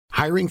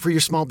Hiring for your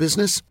small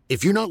business?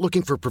 If you're not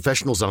looking for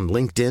professionals on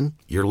LinkedIn,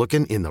 you're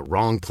looking in the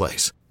wrong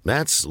place.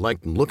 That's like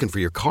looking for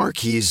your car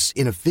keys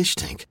in a fish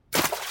tank.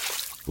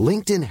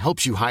 LinkedIn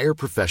helps you hire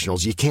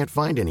professionals you can't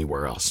find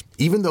anywhere else,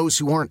 even those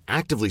who aren't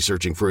actively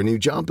searching for a new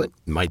job but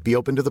might be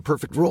open to the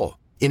perfect role.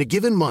 In a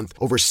given month,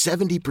 over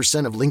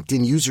 70% of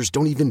LinkedIn users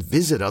don't even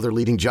visit other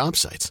leading job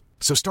sites.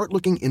 So start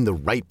looking in the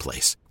right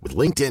place. With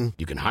LinkedIn,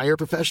 you can hire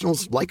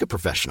professionals like a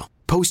professional.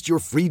 Post your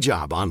free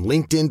job on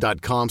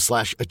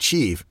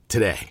linkedin.com/achieve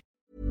today.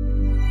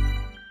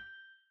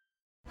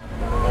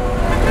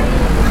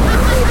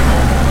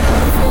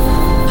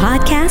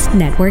 Podcast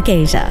Network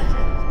Asia.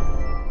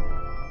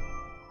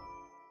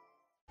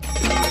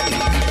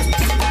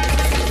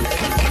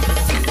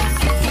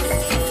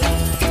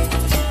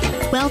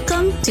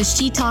 Welcome to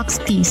She Talks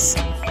Peace,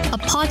 a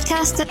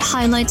podcast that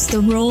highlights the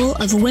role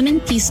of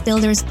women peace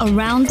builders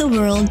around the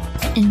world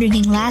in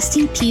bringing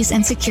lasting peace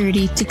and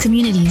security to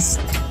communities.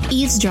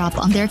 Eavesdrop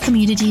on their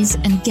communities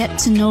and get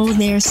to know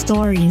their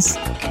stories.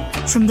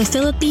 From the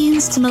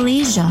Philippines to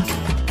Malaysia,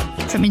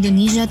 from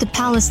Indonesia to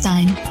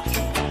Palestine,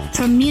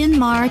 from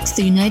Myanmar to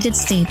the United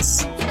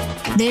States.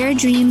 Their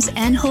dreams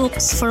and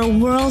hopes for a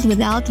world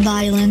without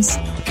violence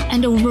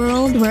and a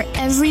world where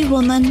every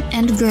woman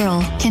and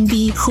girl can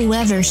be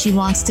whoever she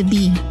wants to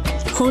be.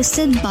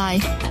 Hosted by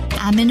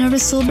Amina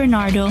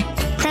Bernardo,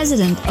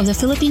 President of the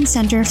Philippine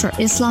Center for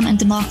Islam and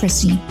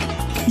Democracy.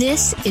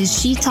 This is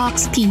She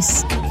Talks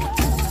Peace.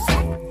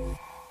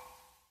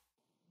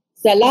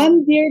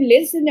 Salam, dear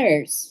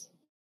listeners.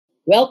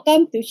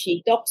 Welcome to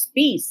She Talks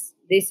Peace.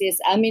 This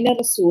is Amina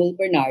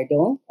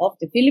Bernardo of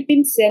the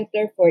Philippine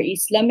Center for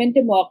Islam and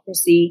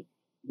Democracy,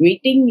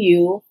 greeting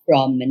you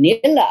from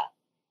Manila.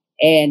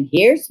 And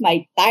here's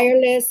my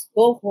tireless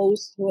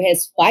co-host who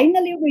has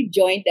finally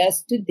rejoined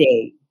us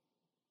today.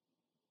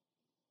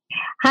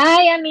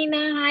 Hi,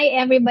 Amina. Hi,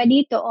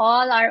 everybody, to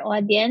all our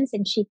audience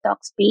in She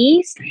Talks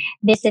Peace.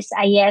 This is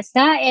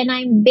Ayesah, and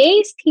I'm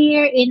based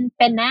here in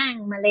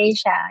Penang,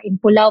 Malaysia, in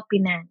Pulau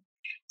Pinang.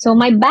 So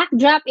my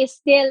backdrop is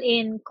still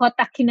in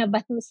Kota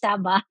Kinabalu,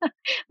 Sabah,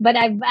 but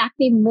I've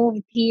actually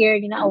moved here,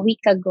 a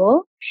week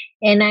ago,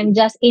 and I'm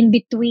just in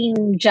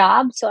between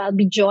jobs. So I'll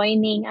be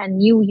joining a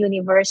new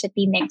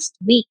university next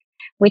week,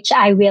 which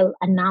I will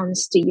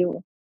announce to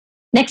you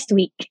next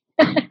week.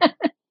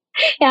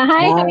 Yeah,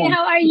 hi, Wow. Amina.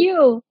 How are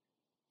you?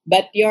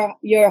 But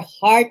your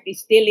heart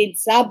is still in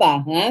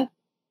Sabah, huh?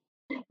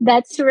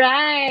 That's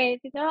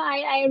right.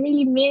 I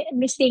really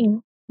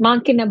missing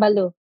Mount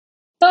Kinabalu.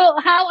 So,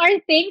 how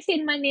are things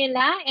in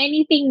Manila?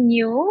 Anything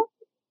new?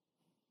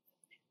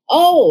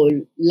 Oh,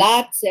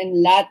 lots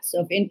and lots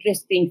of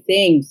interesting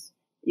things.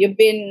 You've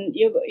been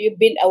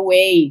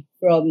away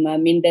from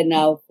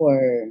Mindanao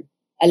for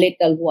a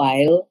little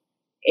while,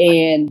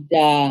 and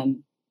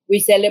we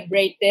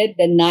celebrated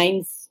the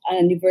 9th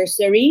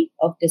anniversary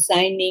of the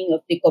signing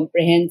of the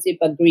comprehensive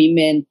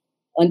agreement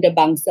on the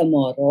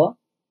Bangsamoro.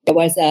 There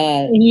was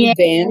an Yes.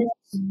 event.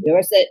 There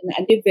was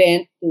an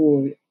event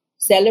to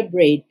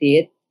celebrate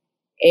it.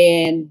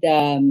 And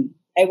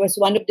I was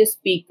one of the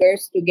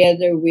speakers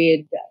together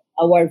with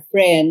our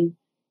friend,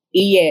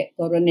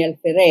 Coronel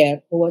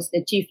Ferrer, who was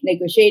the chief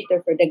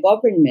negotiator for the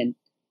government.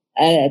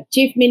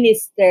 Chief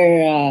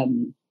Minister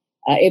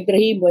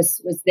Ibrahim was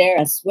there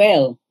as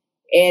well.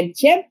 And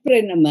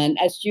syempre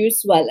naman, as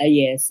usual,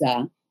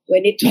 Ayesah,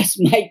 when it was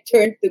my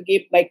turn to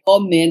give my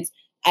comments,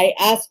 I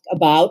asked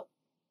about,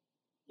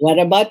 what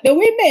about the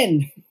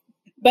women?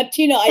 But,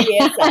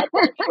 Ayesah,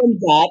 apart from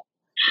that,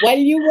 while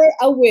you were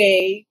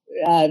away,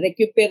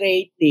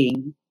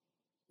 recuperating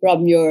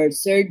from your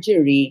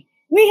surgery,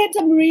 we had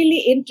some really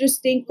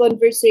interesting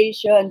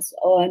conversations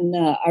on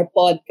our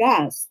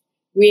podcast.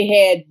 We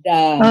had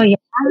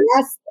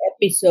last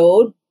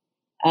episode,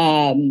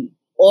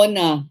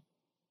 Ona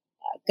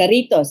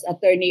Caritos,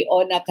 Attorney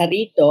Ona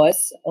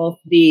Caritos of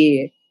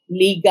the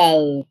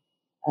Legal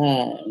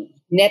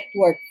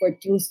Network for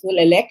Truthful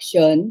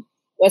Election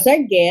was our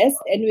guest,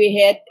 and we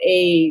had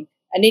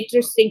an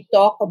interesting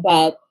talk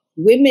about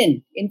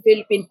women in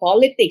Philippine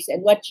politics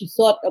and what she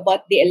thought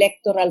about the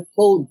electoral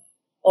code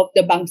of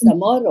the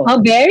Bangsamoro. Oh,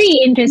 very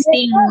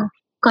interesting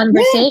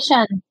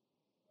conversation.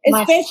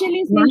 Yeah.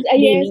 Especially since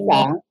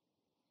Ayesah,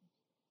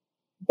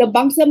 the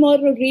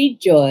Bangsamoro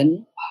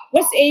region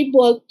was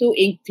able to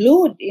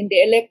include in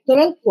the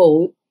electoral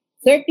code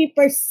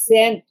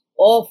 30%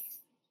 of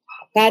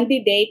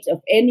candidates of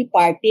any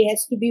party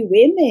has to be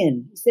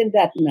women. Isn't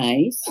that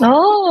nice?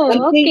 Oh,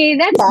 okay.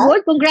 That's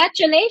good.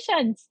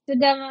 Congratulations to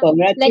the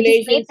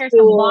legislators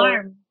of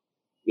BARM.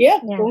 Yeah,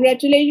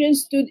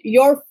 congratulations to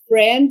your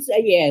friends,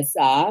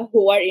 Ayesah,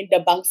 who are in the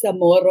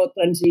Bangsamoro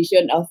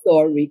Transition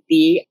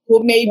Authority,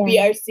 who maybe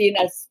are seen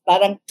as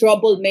parang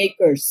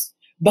troublemakers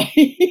by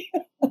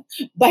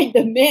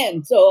the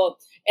men. So,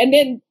 and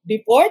then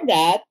before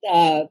that,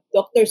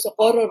 Dr.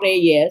 Socorro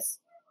Reyes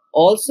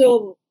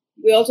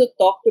we also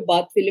talked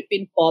about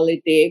Philippine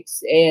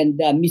politics and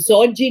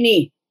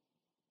misogyny,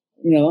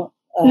 the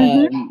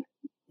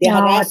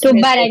harassment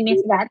too bad I of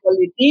missed that.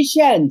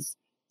 politicians.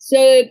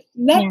 So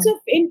lots of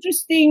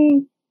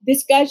interesting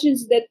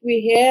discussions that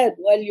we had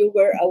while you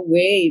were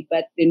away.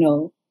 But, we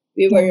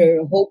Yeah.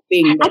 were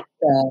hoping that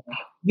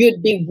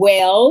you'd be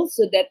well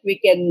so that we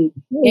can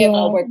have Yeah.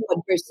 our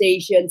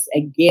conversations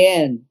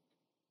again.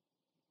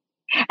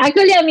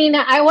 Actually, I mean,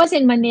 I was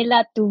in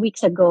Manila 2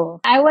 weeks ago.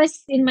 I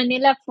was in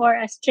Manila for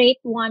a straight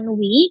 1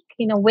 week,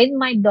 with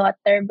my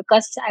daughter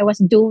because I was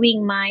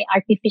doing my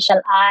artificial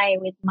eye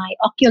with my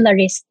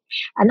ocularist.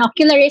 An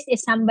ocularist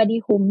is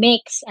somebody who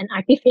makes an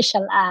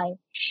artificial eye.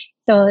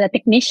 So the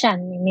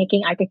technician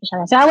making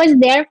artificial eye. So I was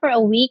there for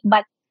a week,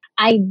 but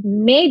I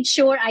made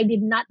sure I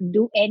did not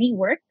do any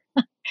work.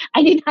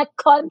 I did not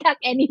contact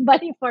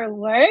anybody for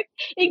work,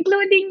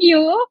 including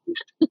you.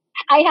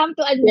 I have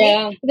to admit,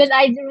 Yeah, because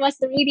I was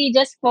really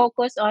just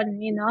focused on,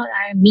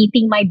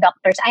 meeting my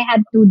doctors. I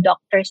had two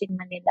doctors in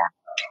Manila.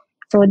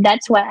 So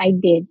that's what I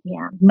did.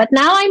 Yeah. But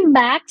now I'm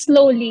back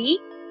slowly.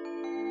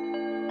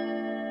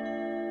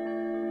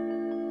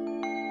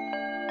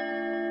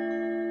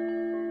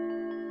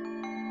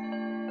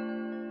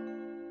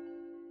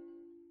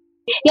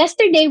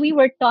 Yesterday, we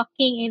were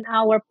talking in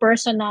our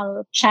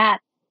personal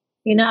chat,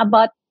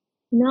 about,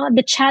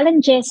 the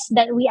challenges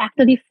that we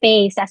actually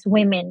face as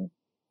women.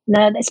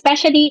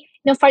 Especially,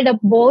 for the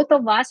both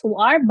of us who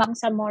are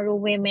Bangsamoro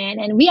women,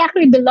 and we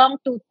actually belong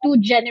to two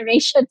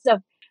generations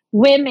of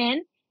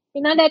women,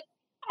 that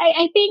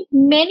I think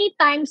many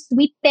times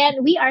we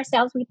tend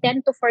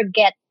to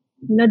forget,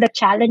 the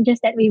challenges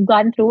that we've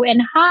gone through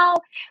and how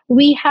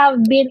we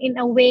have been in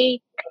a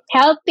way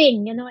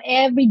helping,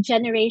 every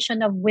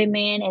generation of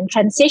women and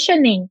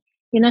transitioning,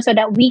 so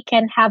that we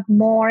can have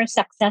more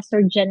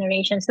successor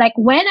generations. Like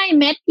when I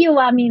met you,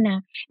 Amina,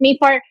 I mean,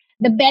 for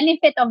the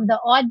benefit of the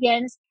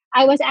audience,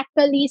 I was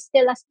actually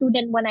still a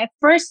student when I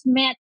first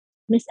met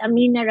Miss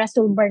Amina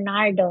Rasul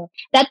Bernardo.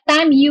 That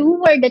time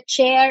you were the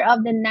chair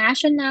of the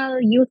National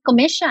Youth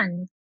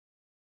Commission.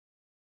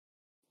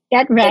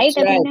 That right,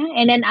 that's right. Amina?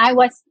 And then I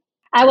was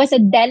a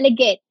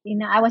delegate,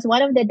 I was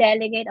one of the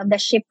delegate of the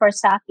Ship for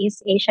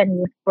Southeast Asian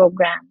Youth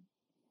Program.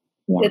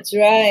 Yeah. That's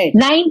right.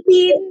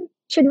 19,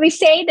 should we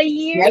say the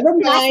year? Never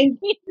mind.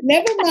 19.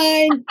 Never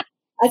mind.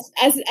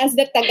 As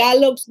the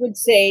Tagalogs would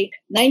say,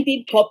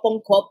 19 kopong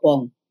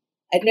kopong.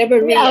 I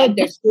never really Oh,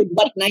 understood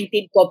what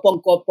 19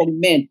 kopong kopong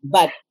meant,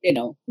 but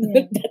yeah.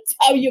 that's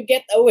how you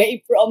get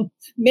away from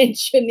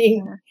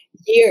mentioning Yeah.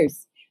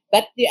 years.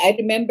 But I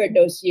remember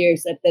those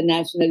years at the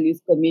National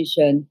Youth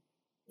Commission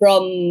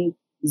from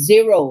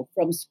zero,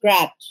 from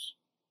scratch.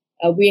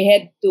 We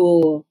had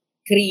to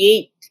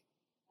create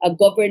a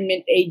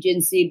government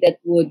agency that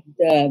would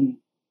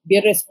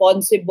be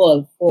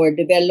responsible for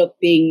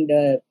developing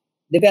the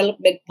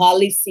development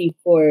policy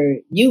for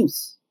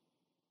youth.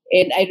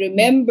 And I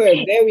remember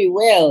very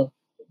well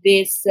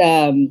this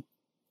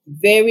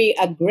very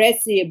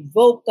aggressive,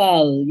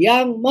 vocal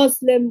young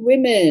Muslim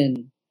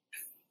women,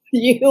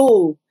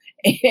 you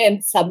and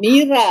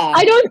Samira.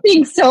 I don't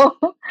think so.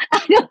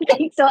 I don't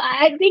think so.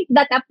 I think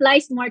that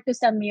applies more to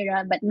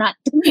Samira, but not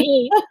to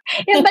me.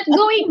 Yeah, but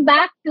going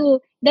back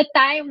to the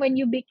time when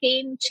you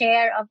became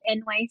chair of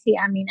NYC,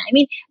 Amina, I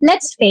mean,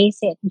 let's face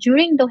it,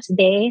 during those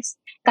days,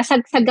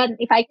 kasagsagan,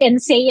 if I can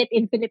say it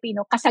in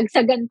Filipino,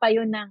 kasagsagan pa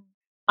yun ng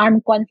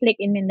armed conflict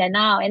in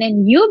Mindanao. And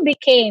then you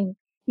became,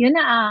 you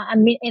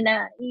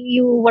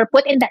were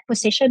put in that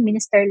position,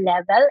 minister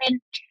level, and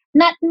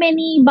not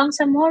many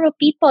Bangsamoro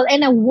people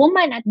and a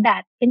woman at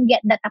that can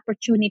get that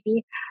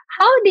opportunity.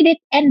 How did it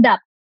end up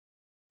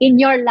in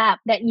your lap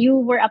that you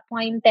were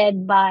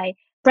appointed by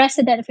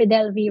President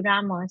Fidel V.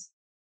 Ramos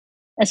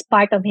as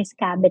part of his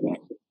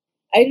cabinet?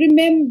 I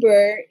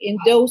remember in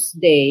those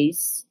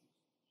days,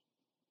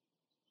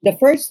 the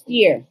first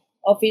year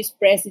of his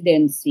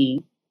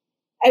presidency,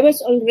 I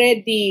was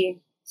already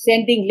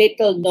sending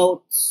little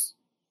notes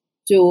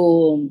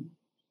to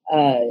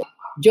uh,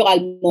 Joe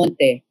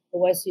Almonte, who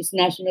was his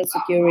national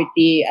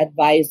security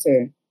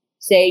advisor,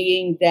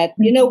 saying that,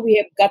 we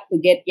have got to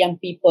get young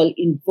people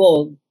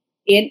involved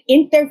in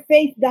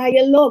interfaith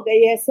dialogue,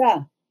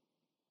 Ayesah.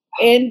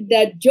 And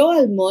Joe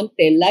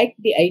Almonte liked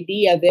the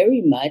idea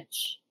very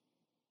much,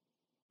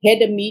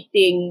 had a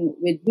meeting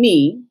with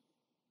me,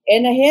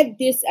 and I had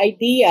this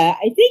idea.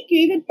 I think you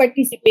even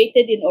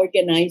participated in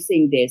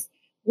organizing this.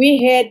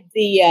 We had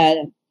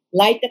the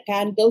Light a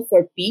Candle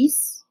for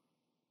Peace,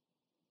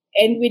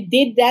 and we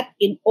did that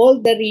in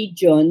all the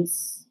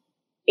regions,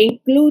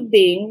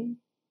 including,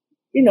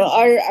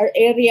 our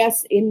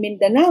areas in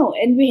Mindanao.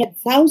 And we had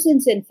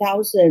thousands and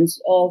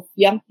thousands of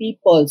young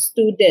people,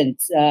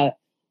 students,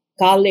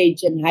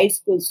 college and high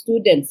school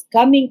students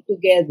coming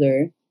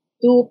together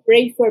to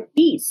pray for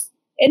peace.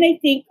 And I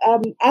think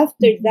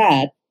after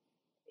that,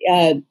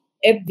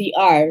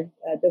 FDR,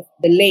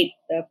 the late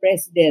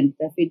President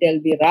Fidel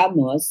V.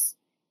 Ramos,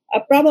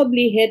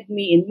 probably had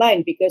me in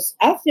mind because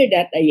after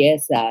that,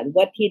 Ayesah,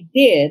 what he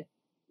did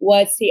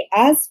was he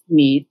asked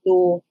me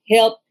to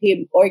help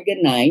him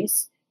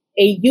organize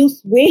a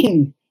youth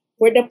wing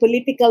for the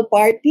political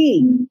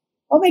party.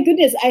 Oh my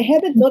goodness, I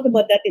haven't thought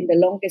about that in the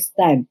longest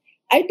time.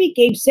 I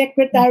became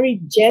Secretary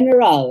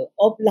General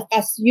of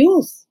Lakas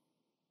Youth.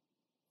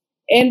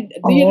 And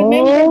do you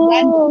remember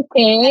Ranjit? Oh,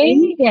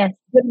 okay. Yes.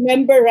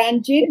 Remember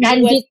Ranjit?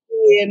 Ranjit.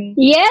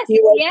 Yes, He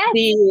was yes,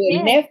 the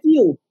yes.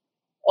 nephew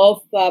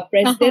of Uh-huh.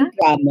 President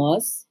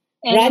Ramos.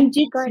 And of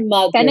Ranjit's course,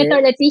 Senator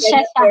mother, Leticia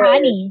Senator,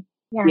 Shahani.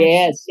 Yeah.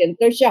 yes,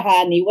 Senator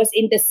Shahani, was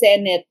in the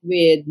Senate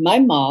with my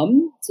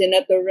mom,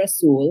 Senator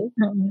Rasul.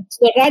 Mm-mm.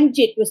 So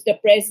Ranjit was the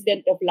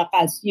president of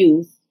Lakas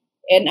Youth,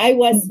 and I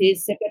was Mm-mm.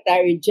 his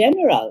secretary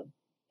general.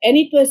 And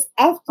it was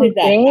after Oh,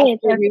 that, great.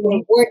 after we were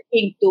Okay.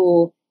 working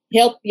to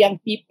help young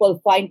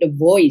people find a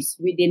voice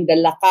within the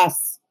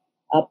Lakas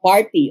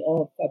party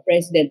of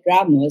President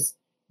Ramos,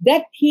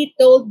 that he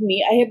told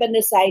me, I have an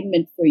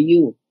assignment for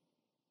you.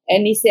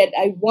 And he said,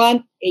 I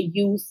want a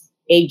youth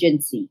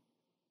agency.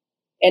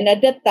 And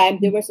at that time,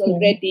 there was Okay.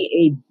 already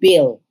a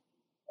bill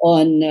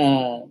on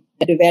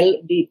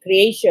the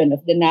creation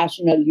of the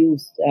National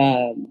Youth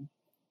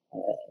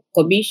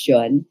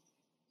Commission.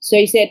 So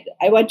he said,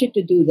 I want you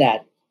to do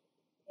that.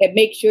 And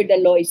make sure the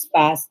law is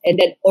passed and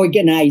then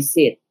organize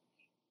it.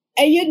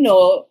 And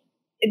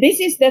this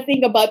is the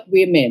thing about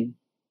women.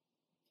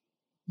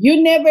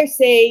 You never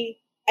say,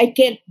 I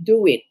can't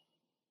do it,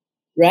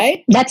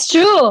 right? That's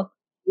true.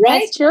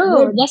 Right? That's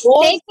Your true. Just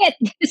boss, take it.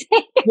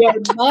 your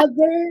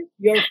mother,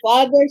 your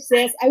father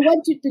says, I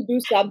want you to do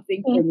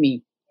something for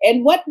me.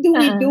 And what do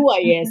we Uh-uh. do,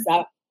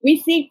 Ayesah?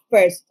 We think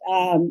first,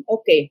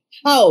 okay,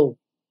 how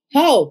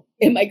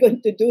am I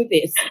going to do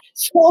this?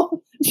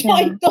 So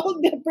I Yeah.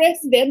 told the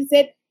president,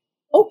 said,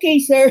 okay,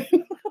 sir.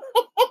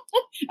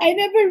 I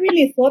never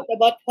really thought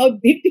about how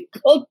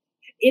difficult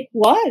it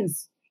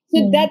was. So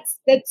Yeah.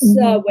 that's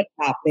Mhm. what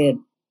happened.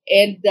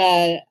 And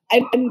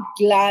I'm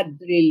glad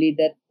really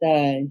that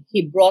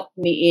he brought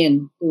me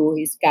in to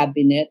his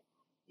cabinet,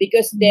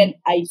 because Mhm. then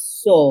I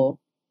saw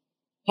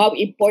how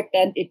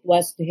important it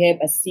was to have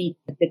a seat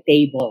at the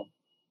table.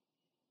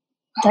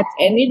 That's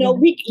And right.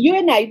 Yeah. you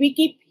and I, we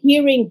keep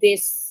hearing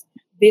this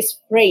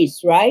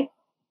phrase, right?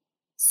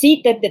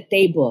 Seat at the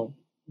table.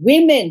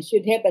 Women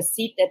should have a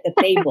seat at the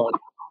table.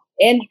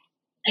 And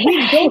we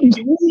don't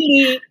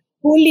really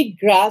fully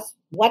grasp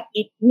what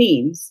it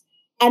means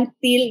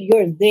until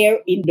you're there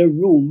in the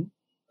room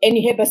and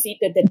you have a seat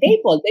at the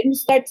table. Then you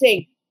start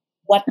saying,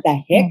 what the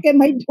heck Yeah.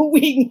 am I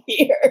doing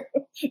here?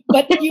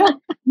 But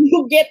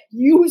you get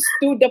used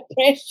to the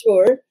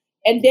pressure,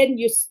 and then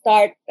you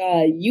start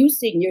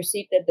using your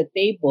seat at the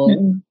table,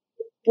 Mm-mm.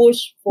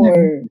 push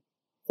Mm-mm.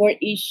 for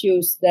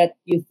issues that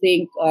you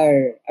think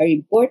are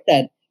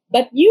important.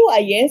 But you,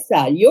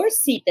 Ayesa, your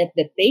seat at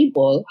the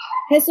table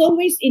has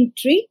always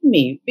intrigued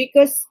me,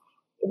 because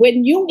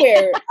when you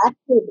were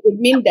active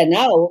in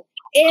Mindanao,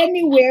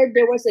 anywhere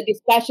there was a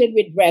discussion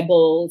with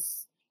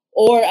rebels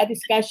or a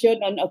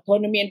discussion on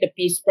autonomy and the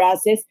peace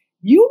process,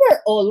 you were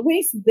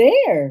always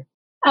there.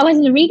 I was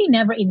really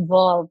never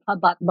involved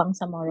about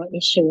Bangsamoro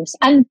issues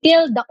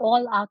until the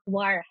all-out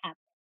war happened,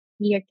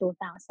 year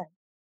 2000.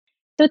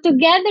 So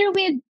together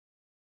with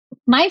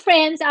my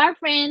friends, our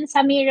friends,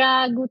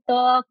 Samira,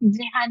 Gutok,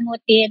 Jehan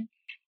Mutin,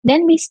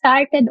 then we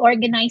started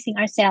organizing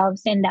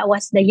ourselves, and that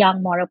was the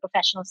Young Moro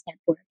Professionals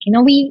Network.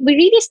 We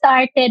really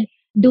started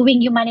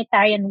doing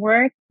humanitarian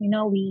work.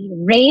 We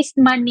raised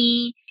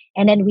money,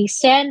 and then we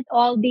sent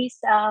all these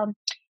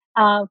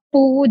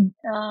food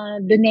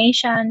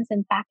donations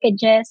and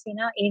packages,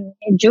 in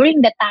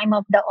during the time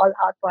of the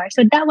all-out war.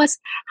 So that was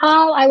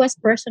how I was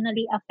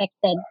personally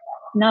affected.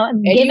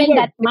 And you Given were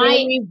that my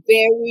very,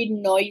 very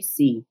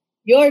noisy.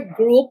 Your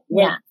group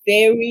were yeah.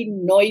 very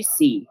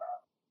noisy.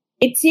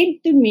 It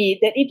seemed to me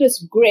that it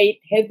was great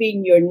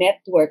having your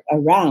network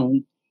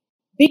around,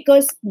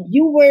 because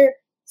you were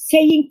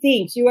saying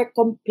things, you were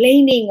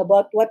complaining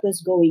about what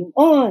was going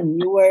on,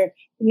 you were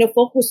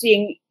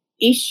focusing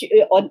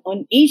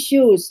on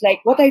issues like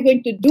what are you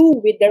going to do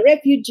with the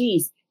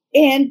refugees,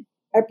 and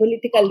our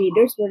political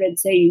leaders weren't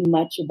saying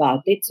much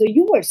about it. So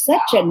you were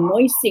such a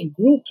noisy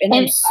group, and I'm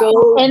and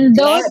so and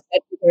glad those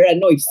that you were a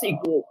noisy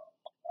group.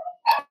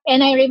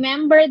 and I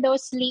remember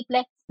those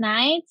sleepless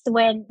nights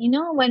when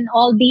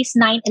all these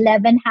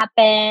 9/11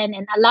 happened,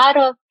 and a lot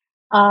of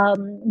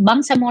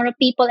Bangsamoro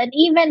people, and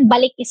even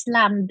Balik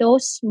Islam,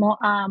 those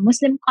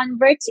Muslim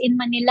converts in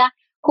Manila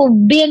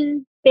who've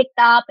been picked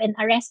up and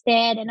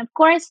arrested. And of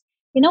course,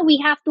 we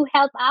have to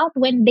help out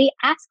when they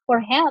ask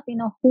for help.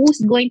 Who's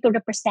going to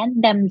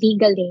represent them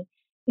legally?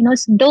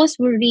 Those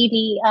were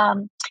really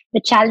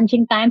the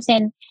challenging times.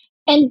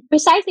 And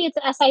precisely,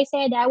 as I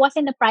said, I was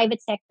in the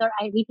private sector.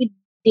 I really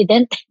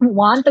didn't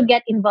want to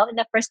get involved in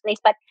the first place.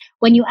 But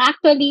when you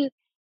actually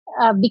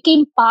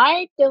became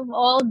part of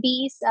all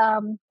these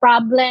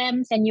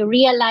problems, and you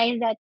realize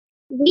that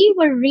we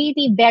were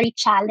really very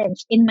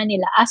challenged in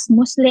Manila as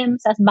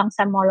Muslims, as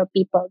Bangsamoro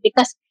people,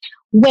 because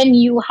when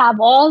you have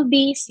all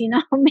these,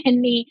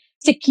 many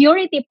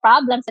security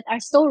problems that are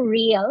so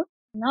real,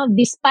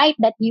 despite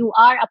that you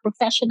are a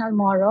professional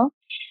Moro,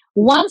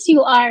 once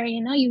you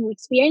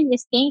experience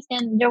these things,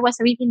 then there was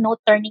really no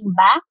turning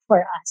back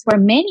for us, for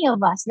many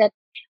of us, that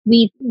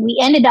we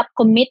ended up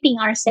committing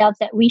ourselves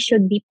that we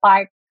should be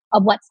part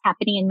of what's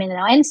happening in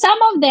Mindanao. And some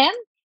of them,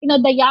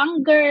 the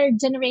younger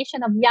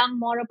generation of Young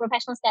Moro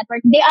Professionals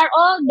Network, they are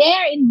all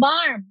there in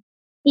BARM.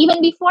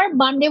 even before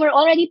BAM, they were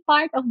already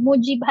part of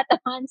Muji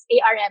Bataman's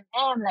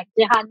ARMM, like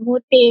Jehan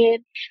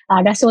Mutin,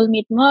 Rasul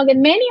Mitmog,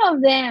 and many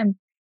of them.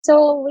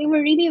 So we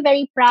were really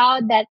very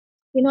proud that,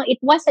 it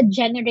was a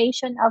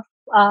generation of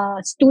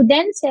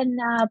students and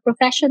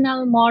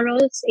professional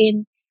morals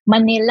in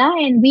Manila.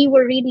 And we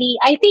were really,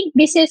 I think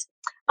this is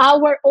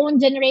our own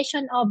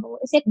generation of,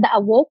 is it the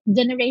awoke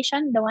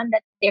generation, the one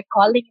that they're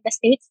calling in the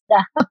States,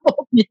 the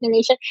awoke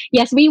generation?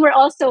 Yes, we were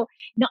also,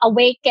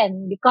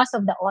 awakened because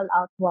of the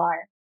all-out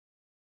war.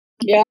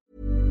 Yeah.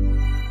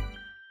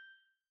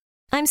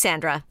 I'm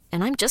Sandra,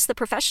 and I'm just the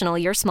professional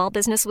your small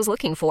business was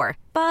looking for.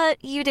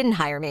 But you didn't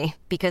hire me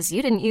because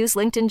you didn't use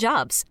LinkedIn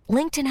Jobs.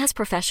 LinkedIn has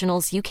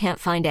professionals you can't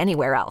find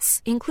anywhere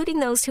else, including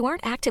those who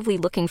aren't actively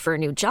looking for a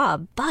new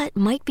job, but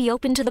might be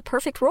open to the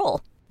perfect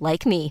role,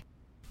 like me.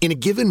 In a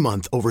given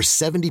month, over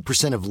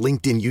 70% of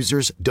LinkedIn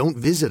users don't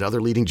visit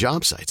other leading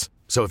job sites.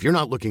 So if you're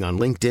not looking on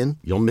LinkedIn,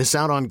 you'll miss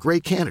out on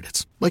great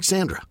candidates like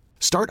Sandra.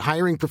 Start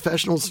hiring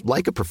professionals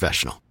like a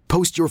professional.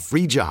 Post your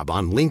free job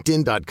on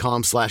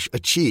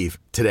linkedin.com/achieve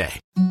today.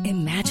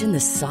 Imagine the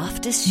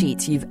softest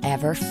sheets you've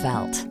ever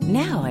felt.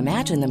 Now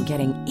imagine them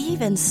getting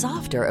even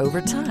softer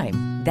over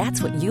time.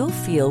 That's what you'll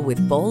feel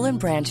with Bowl and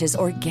Branch's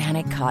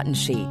organic cotton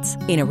sheets.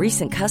 In a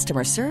recent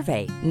customer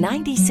survey,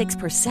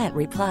 96%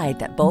 replied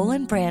that Bowl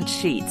and Branch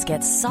sheets get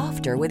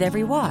softer with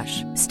every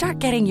wash. Start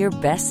getting your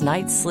best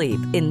night's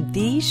sleep in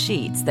these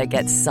sheets that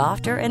get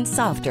softer and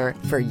softer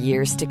for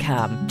years to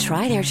come.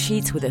 Try their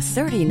sheets with a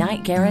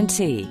 30-night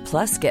guarantee.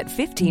 Plus, get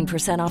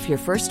 15% off your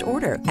first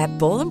order at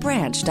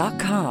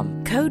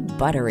bowlandbranch.com. Code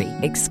BUTTERY.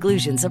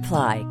 Exclusions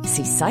apply.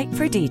 See site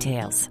for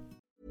details.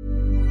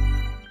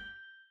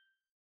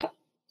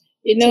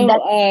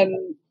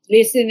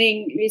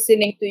 Listening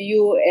to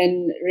you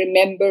and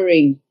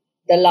remembering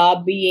the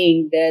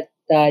lobbying that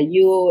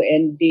you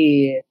and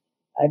the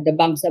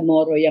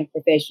Bangsamoro Young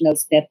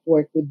Professionals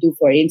Network would do.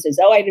 For instance,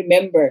 I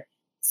remember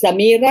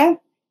Samira,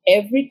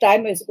 every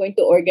time I was going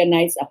to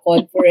organize a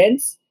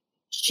conference,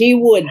 she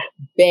would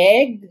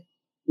beg,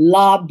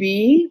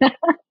 lobby,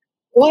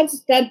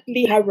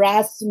 constantly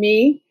harass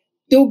me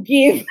to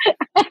give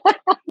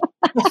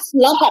a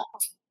slot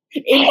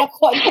in the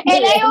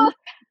conference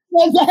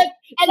so that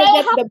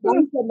the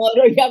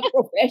Bangsamoro Young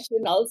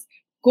Professionals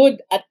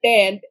could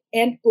attend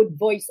and could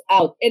voice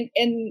out. And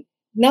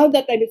now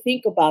that I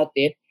think about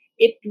it,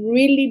 it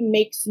really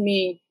makes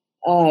me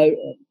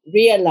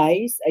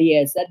realize,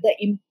 Ayesah, the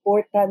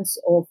importance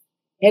of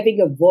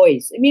having a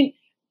voice. I mean,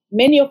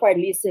 many of our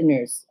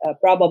listeners,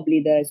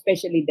 probably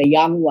especially the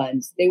young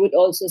ones, they would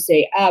also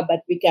say,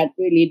 but we can't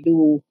really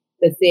do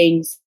the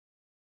things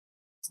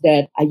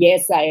that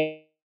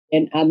Ayesah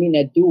and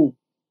Amina do.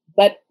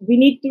 But we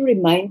need to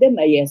remind them,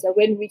 Ayesah,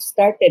 when we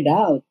started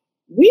out,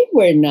 we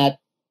were not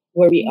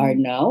where we are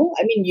now.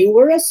 I mean, you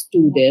were a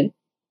student,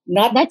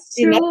 not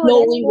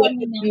knowing what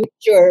the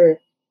future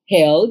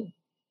held.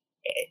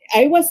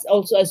 I was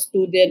also a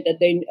student at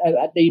the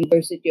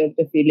University of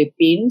the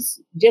Philippines,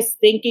 just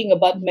thinking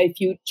about my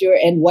future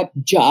and what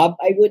job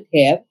I would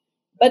have.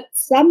 But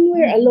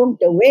somewhere along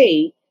the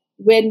way,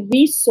 when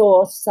we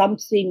saw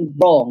something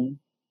wrong,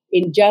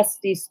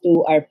 injustice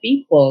to our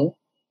people,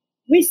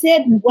 we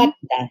said, what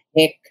the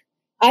heck?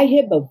 I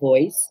have a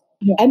voice.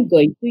 I'm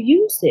going to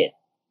use it.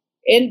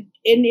 And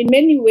in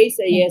many ways,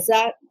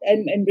 Ayesah,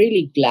 I'm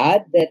really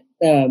glad that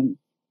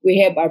we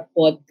have our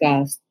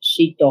podcast,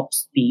 She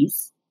Talks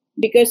Peace,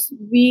 because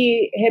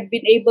we have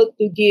been able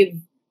to give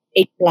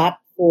a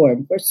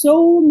platform for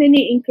so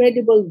many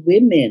incredible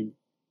women,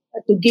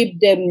 to give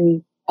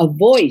them a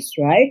voice,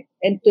 right?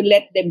 And to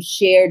let them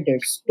share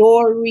their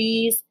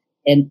stories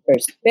and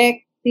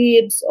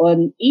perspectives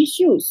on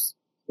issues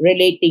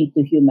relating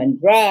to human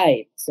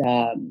rights,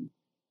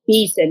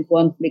 peace and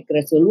conflict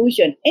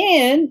resolution,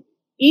 and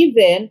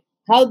even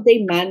how they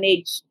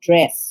manage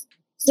stress.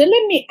 So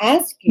let me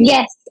ask you,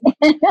 Yes.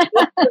 Dr.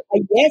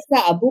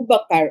 Ayesah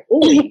Abubakar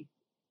Uy,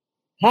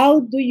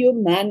 how do you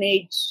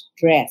manage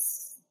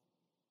stress?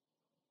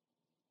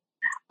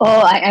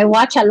 Oh, I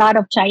watch a lot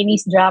of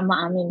Chinese drama,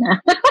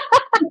 Amina.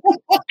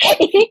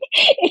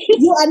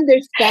 You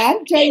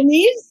understand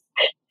Chinese?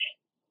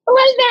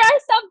 Well, there are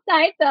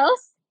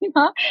subtitles.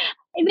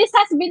 This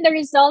has been the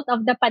result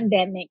of the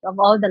pandemic, of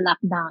all the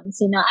lockdowns.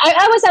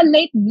 I was a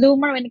late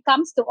bloomer when it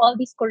comes to all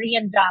these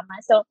Korean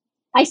dramas. So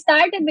I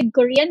started with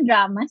Korean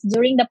dramas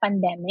during the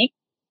pandemic.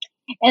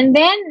 And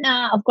then,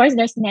 of course,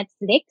 there's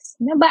Netflix.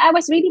 But I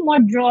was really more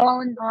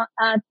drawn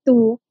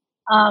to,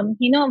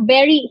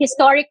 very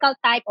historical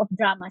type of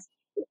dramas.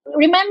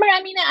 Remember,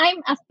 I mean,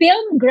 I'm a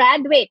film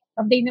graduate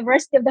of the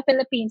University of the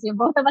Philippines.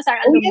 Both of us are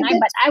alumni,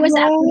 but I was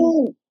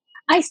actually,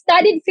 I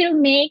studied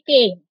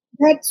filmmaking.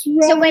 That's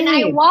right. So when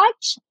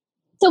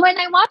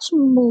I watch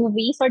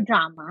movies or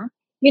drama,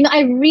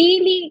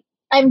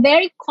 I'm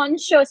very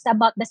conscious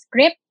about the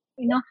script,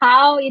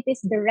 how it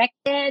is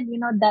directed,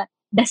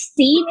 the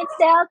scene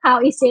itself, how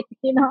is it,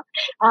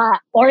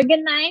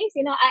 organized.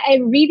 I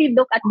really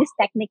look at this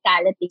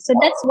technicality. So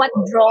that's what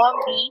draw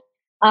me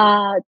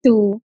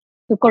to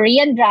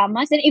Korean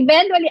dramas. And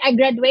eventually I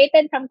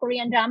graduated from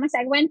Korean dramas.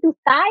 I went to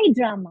Thai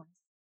dramas.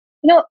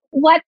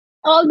 what,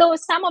 although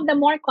some of the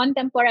more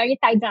contemporary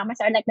Thai dramas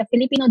are like the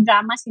Filipino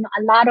dramas,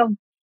 a lot of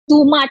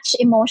too much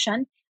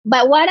emotion.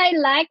 But what I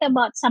like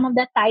about some of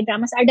the Thai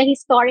dramas are the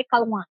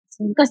historical ones,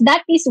 because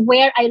that is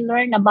where I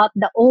learned about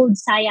the old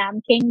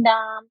Siam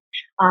kingdom,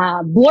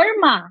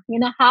 Burma,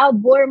 how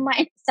Burma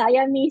and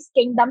Siamese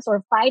kingdoms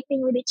were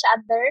fighting with each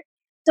other.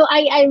 So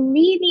I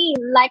really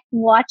like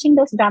watching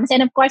those dramas.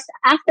 And of course,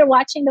 after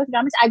watching those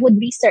dramas, I would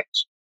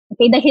research,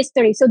 okay, the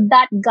history. So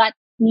that got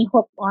me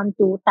hooked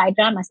onto Thai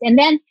dramas. And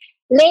then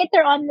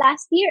later on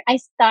last year, I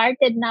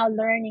started now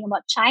learning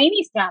about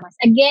Chinese dramas.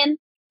 Again,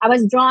 I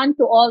was drawn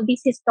to all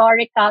these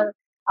historical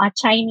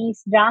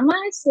Chinese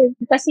dramas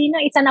because,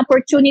 it's an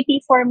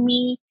opportunity for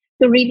me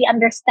to really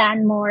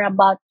understand more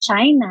about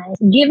China.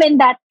 Given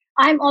that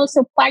I'm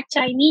also part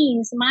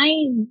Chinese,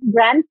 my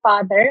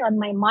grandfather on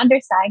my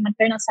mother's side,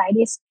 maternal side,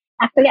 is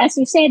actually, as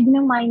you said,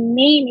 my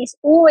name is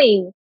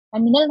Uy. My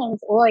middle name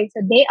is Uy.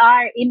 So they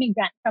are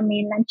immigrant from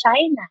mainland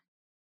China.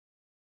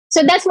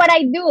 So that's what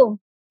I do,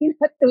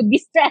 to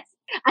distress.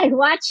 I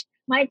watch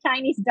my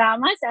Chinese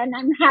dramas and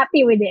I'm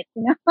happy with it,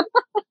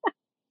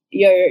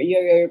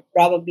 You're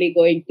probably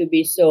going to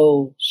be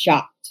so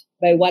shocked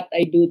by what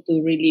I do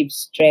to relieve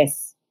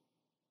stress.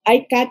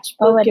 I catch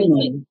Oh, what is it?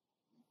 Pokemon.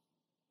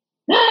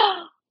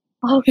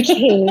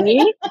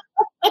 Okay.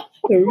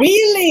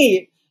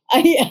 Really,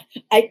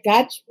 I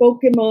catch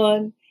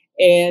Pokemon,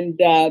 and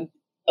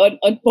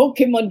on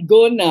Pokemon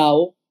Go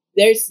now,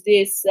 there's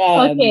this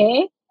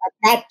Okay.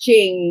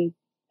 catching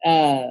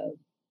uh,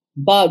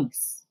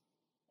 bugs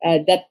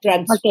that Okay.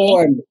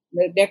 transform.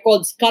 They're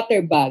called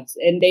scatterbugs,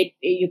 and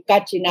you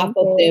catch enough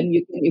of Okay. them,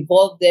 you can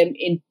evolve them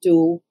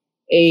into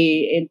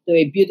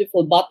a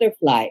beautiful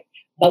butterfly.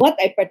 But what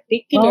I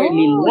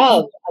particularly Oh,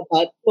 love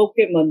about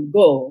Pokemon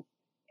Go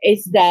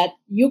is that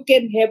you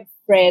can have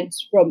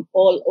friends from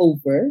all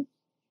over.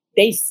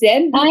 They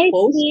send you I see.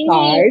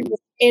 postcards,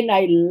 and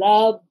I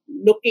love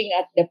looking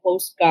at the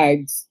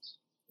postcards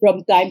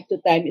from time to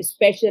time,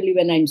 especially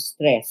when I'm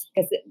stressed.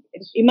 Because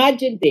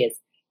imagine this,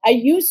 I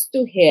used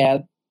to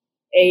have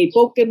a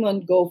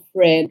Pokemon Go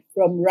friend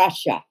from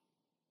Russia.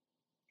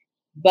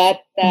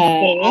 But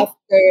Okay.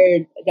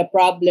 after the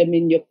problem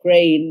in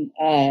Ukraine,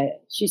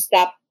 she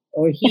stopped,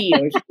 or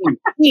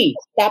he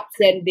stopped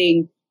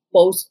sending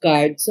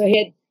postcards. So he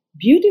had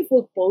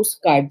beautiful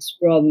postcards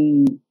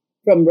from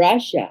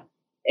Russia,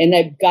 and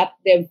I've got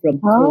them from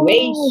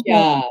Oh, okay.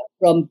 Croatia,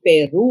 from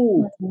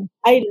Peru. Mhm.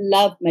 I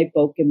love my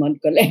Pokemon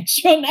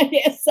collection,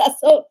 Ayesah.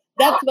 So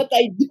that's what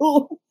I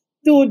do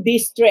to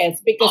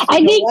distress, because I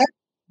you know think what?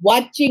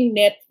 Watching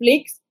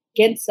Netflix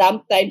can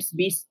sometimes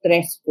be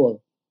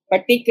stressful,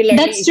 particularly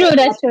that's if true. you're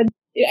That's not. true.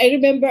 I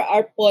remember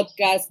our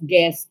podcast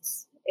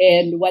guests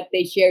and what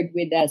they shared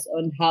with us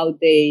on how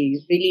they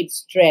relieve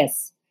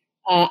stress.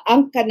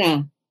 Ang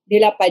kana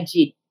nila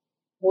Pajit,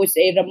 who's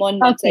a Ramon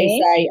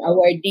Okay. Magsaysay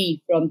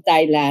awardee from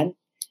Thailand.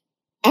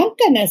 Ang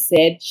kana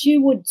said she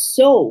would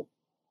sew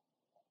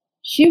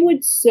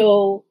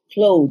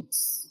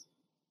clothes,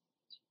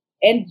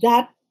 and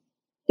that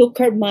took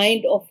her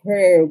mind off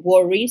her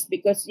worries,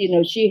 because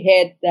she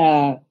had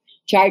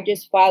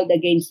charges filed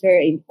against her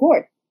in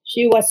court.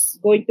 She was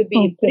going to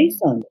be Okay.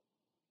 imprisoned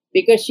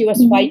because she was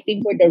Mhm.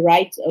 fighting for the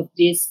rights of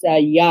these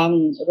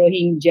young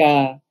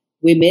Rohingya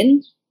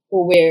women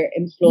who were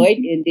employed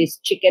Mhm. in this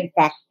chicken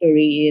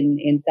factory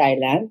in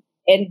Thailand.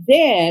 And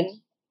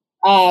then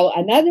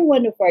another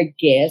one of our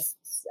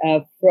guests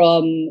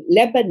from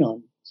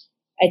Lebanon,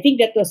 I think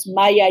that was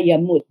Maya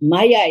Yamut.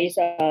 Maya is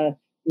a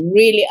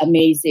really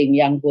amazing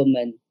young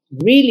woman,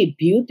 really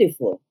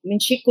beautiful. I mean,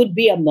 she could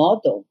be a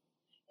model.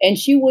 And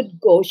she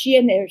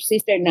and her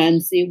sister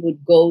Nancy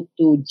would go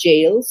to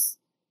jails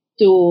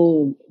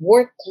to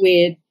work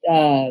with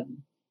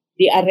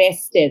the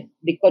arrested,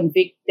 the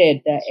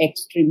convicted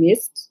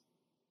extremists.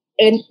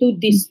 And to Mhm.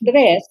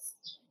 distress,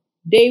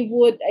 they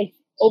would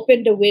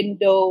open the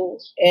window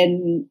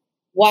and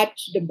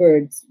watch the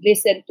birds,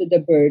 listen to the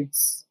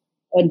birds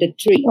on the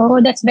tree.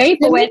 Oh, that's very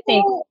So,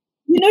 poetic.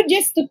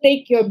 just to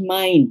take your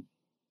mind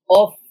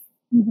off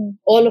Mhm.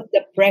 all of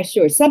the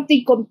pressure,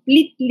 something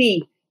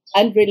completely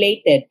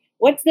unrelated.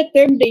 What's the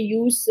term they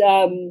use?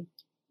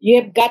 You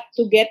have got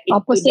to get into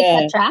Opposites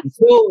the attract.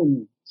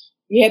 zone.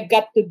 You have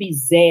got to be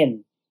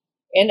zen.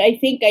 And I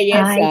think, I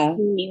Ayesa,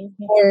 see.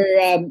 for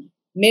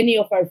many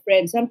of our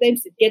friends,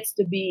 sometimes it gets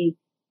to be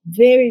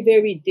very,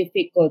 very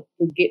difficult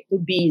to get to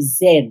be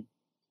zen.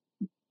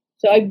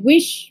 So I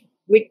wish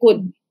we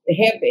could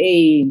have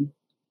a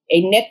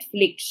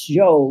Netflix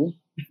show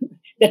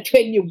that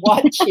when you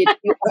watch it,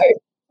 you are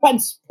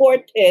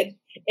transported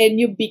and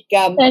you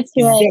become That's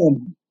right.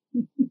 zen.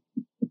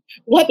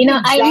 What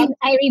would Sam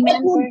I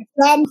what would remember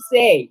Sam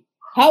say?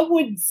 How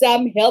would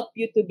Sam help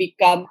you to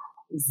become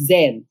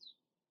zen?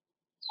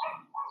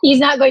 he's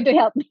not going to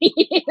help me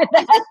with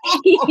that.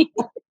 He,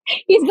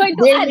 he's going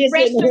to Dear add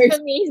pressure listeners,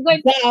 to me.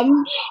 The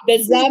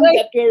He's Sam going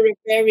that we're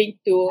referring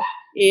to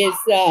is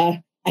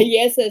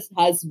Ayesah's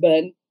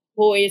husband,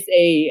 who is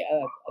a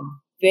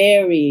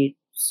very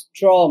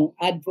strong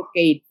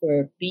advocate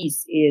for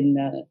peace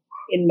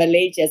in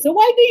Malaysia. So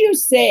why do you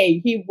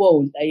say he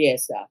won't,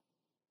 Ayesah?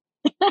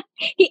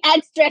 He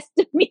adds stress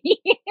to me.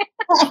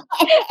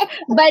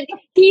 But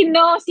he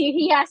knows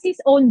he has his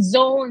own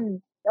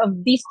zone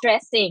of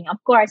de-stressing.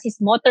 Of course, his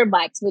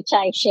motorbikes, which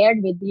I shared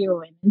with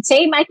you. And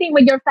same, I think,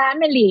 with your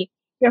family.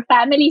 Your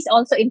family is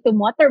also into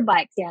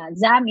motorbikes. Yeah,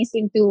 Zam is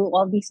into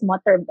all these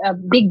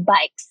big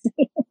bikes.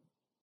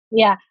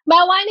 Yeah, but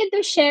I wanted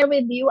to share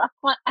with you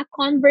a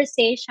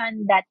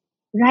conversation that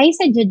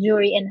Raisa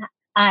Jajuri and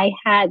I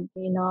had.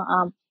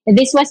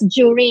 This was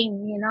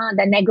during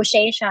the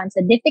negotiations,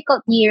 the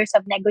difficult years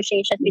of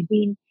negotiations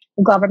between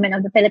the government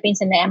of the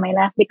Philippines and the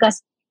MILF.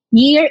 Because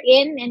year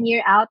in and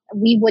year out,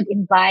 we would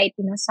invite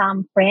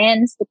some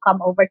friends to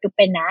come over to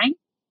Penang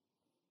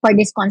for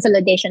this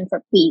consolidation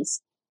for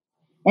peace.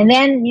 And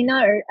then,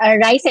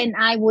 Raisa and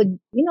I would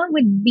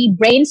be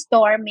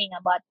brainstorming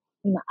about,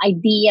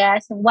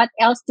 ideas and what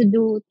else to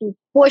do to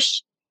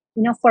push,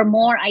 for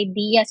more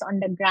ideas on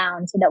the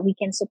ground so that we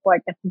can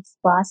support the peace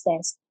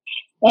process.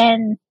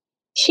 And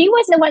she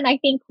was the one, I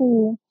think,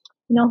 who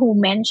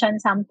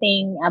mentioned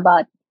something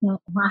about,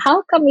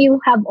 how come you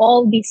have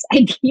all these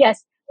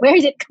ideas? Where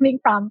is it coming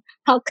from?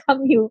 How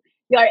come you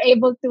are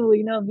able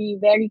to, be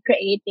very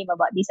creative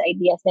about these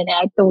ideas? And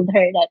I told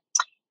her that,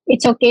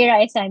 it's okay,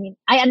 Raisa. I mean,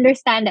 I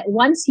understand that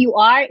once you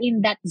are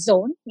in that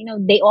zone,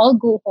 they all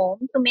go home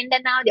to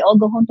Mindanao, they all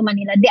go home to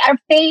Manila. They are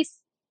faced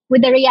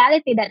with the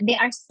reality that they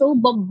are so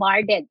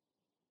bombarded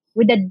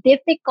with a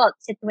difficult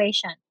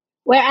situation.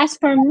 Whereas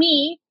for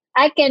me,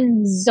 I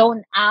can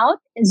zone out,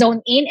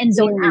 zone in, and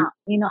zone out.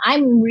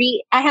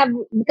 I have,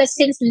 because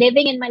since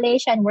living in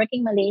Malaysia and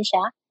working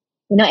Malaysia,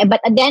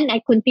 but then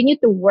I continue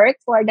to work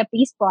for the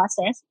peace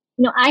process.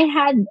 I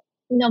had,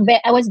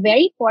 I was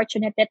very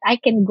fortunate that I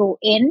can go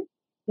in,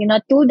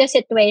 to the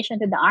situation,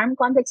 to the armed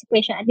conflict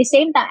situation. At the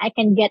same time, I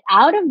can get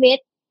out of it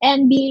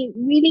and be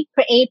really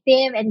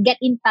creative and get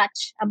in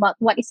touch about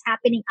what is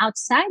happening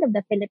outside of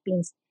the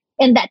Philippines.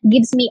 And that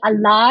gives me a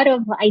lot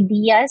of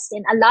ideas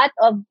and a lot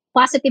of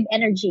positive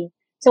energy.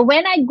 So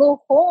when I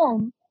go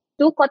home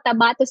to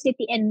Cotabato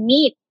City and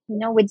meet,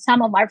 with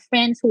some of our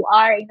friends who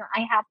are,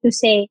 I have to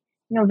say,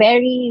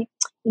 very,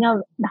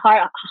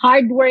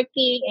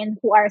 hardworking and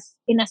who are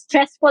in a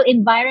stressful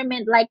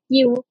environment like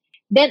you,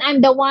 then I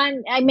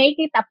make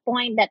it a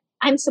point that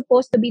I'm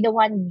supposed to be the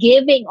one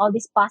giving all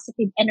this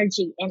positive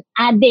energy and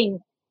adding,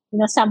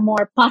 some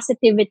more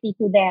positivity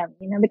to them,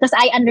 because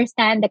I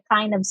understand the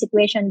kind of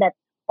situation that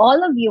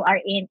all of you are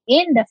in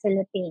the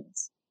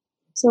Philippines.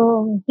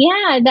 So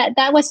yeah,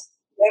 that was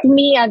to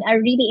me a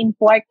really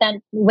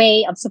important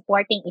way of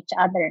supporting each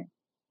other.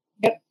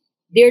 Yep.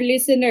 Dear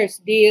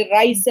listeners, the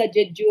Raisa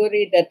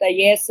Jejuri that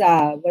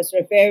Ayesah was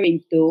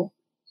referring to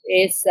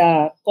is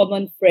a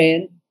common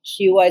friend.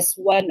 She was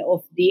one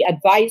of the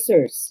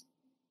advisors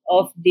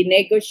of the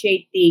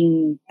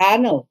negotiating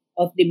panel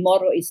of the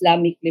Moro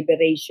Islamic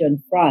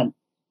Liberation Front.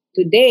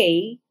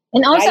 Today,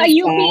 And also Raisa,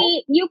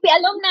 a UP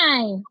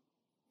alumni.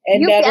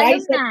 and UP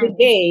Raisa alumni.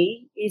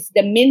 today is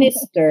the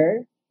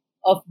minister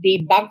of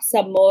the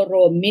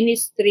Bangsamoro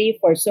Ministry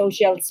for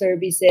Social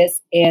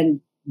Services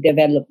and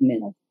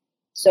Development.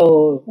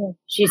 So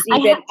she's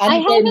even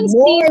under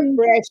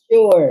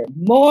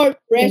more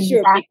pressure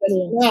Exactly. because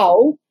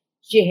now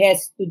she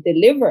has to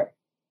deliver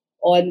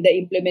on the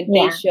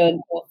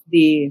implementation of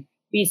the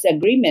peace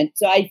agreement.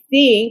 So I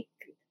think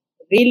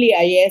really,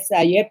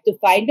 Ayesah, you have to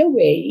find a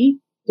way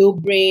to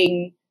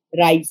bring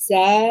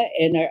Raisa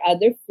and our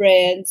other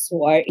friends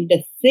who are in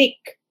the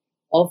thick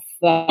of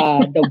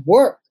the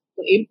work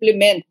to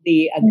implement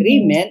the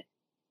agreement,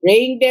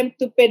 bring them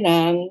to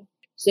Penang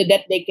so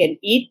that they can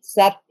eat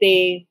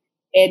satay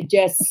and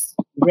just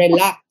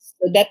relax,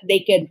 so that they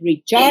can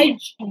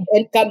recharge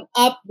and come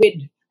up with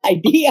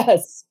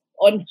ideas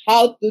on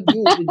how to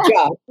do the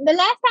job. The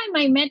last time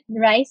I met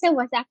Raisa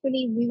was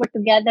actually, we were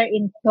together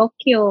in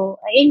Tokyo,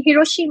 in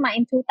Hiroshima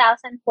in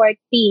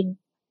 2014.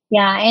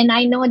 Yeah, and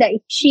I know that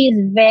she is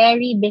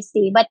very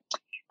busy. But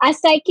as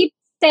I keep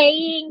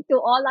saying to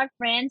all our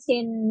friends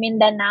in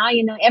Mindanao,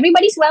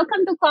 everybody's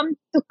welcome to come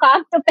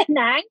to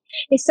Penang,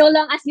 is so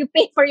long as you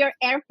pay for your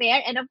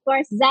airfare. And of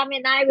course, Zam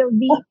and I will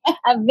be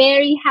a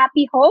very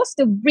happy host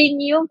to bring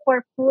you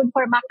for food,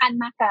 for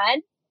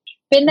makan-makan.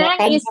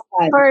 Penang is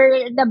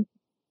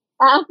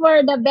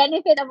for the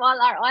benefit of all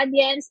our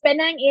audience,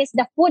 Penang is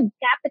the food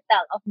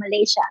capital of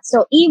Malaysia.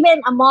 So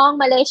even among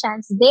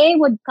Malaysians, they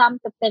would come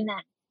to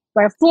Penang,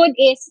 where food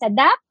is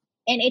sadap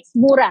and it's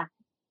mura,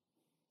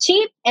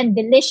 cheap and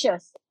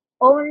delicious,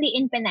 only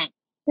in Penang.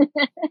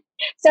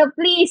 So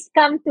please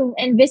come to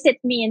and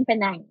visit me in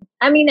Penang.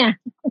 Amina.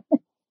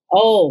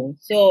 Oh,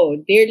 so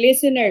dear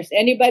listeners,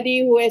 anybody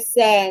who has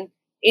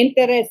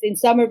interest in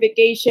summer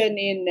vacation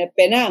in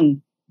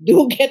Penang,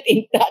 do get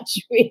in touch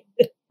with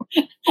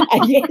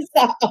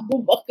Ayesah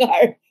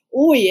Abubakar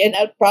Uy, and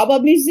I'll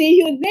probably see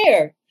you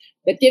there.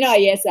 But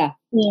Ayesah,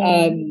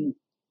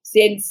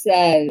 since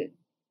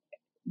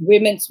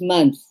Women's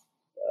Month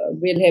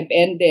will have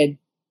ended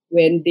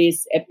when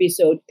this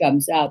episode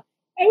comes out,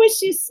 I was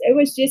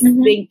just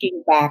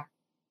thinking back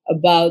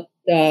about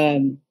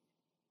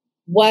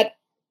what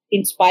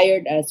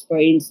inspired us, for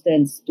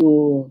instance,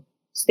 to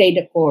stay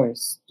the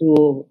course,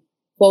 to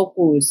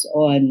focus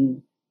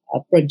on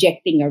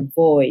projecting our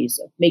voice,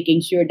 of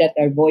making sure that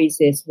our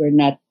voices were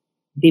not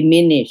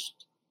diminished.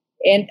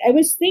 And I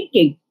was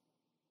thinking,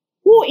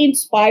 who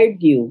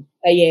inspired you,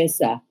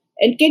 Ayesah?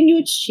 And can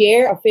you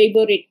share a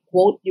favorite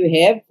quote you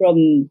have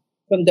from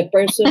the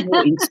person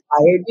who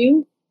inspired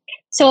you?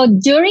 So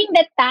during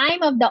the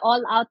time of the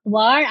all-out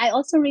war, I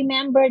also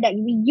remember that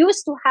we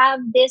used to have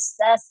this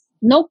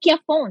Nokia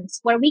phones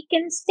where we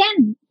can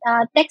send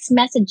text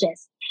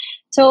messages.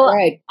 So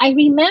Right. I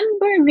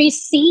remember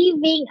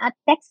receiving a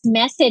text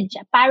message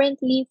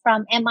apparently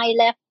from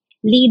MILF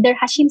leader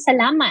Hashim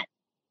Salamat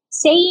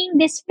saying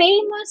this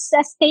famous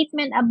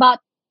statement about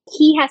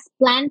he has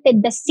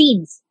planted the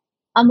seeds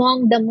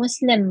among the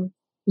Muslim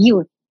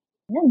youth,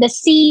 the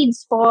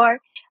seeds for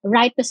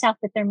right to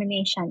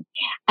self-determination.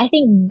 I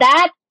think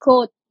that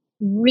quote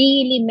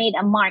really made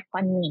a mark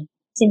on me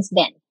since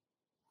then.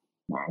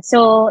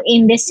 So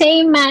in the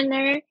same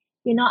manner,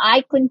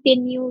 I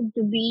continue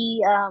to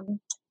be,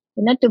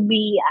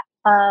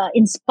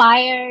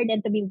 inspired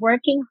and to be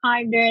working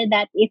harder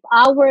that if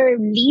our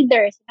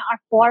leaders, our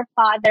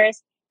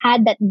forefathers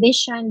had that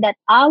vision that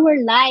our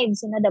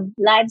lives, the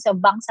lives of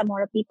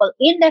Bangsamoro people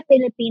in the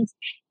Philippines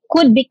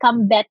could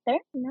become better,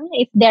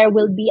 if there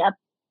will be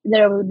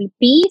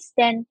peace,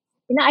 then,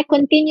 I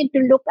continue to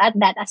look at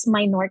that as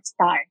my North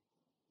Star.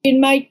 In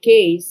my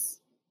case,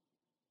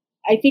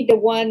 I think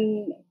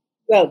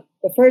the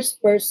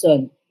first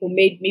person who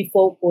made me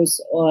focus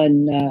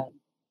on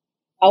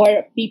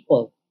our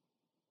people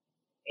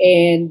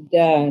and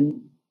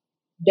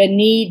the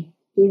need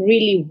to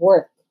really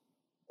work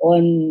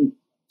on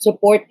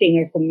supporting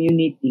our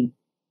community.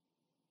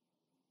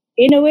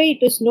 In a way,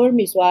 it was Nur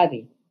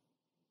Miswari.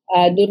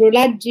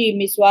 Nurulaji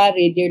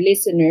Miswari, dear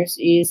listeners,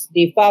 is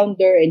the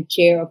founder and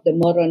chair of the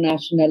Moro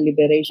National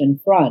Liberation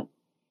Front.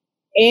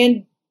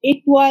 And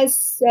it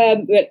was,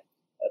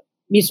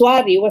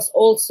 Miswari was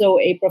also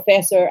a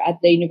professor at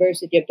the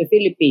University of the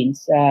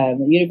Philippines,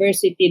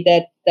 university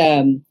that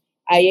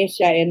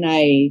Ayesah and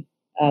I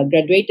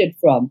graduated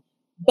from.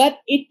 But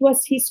it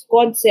was his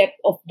concept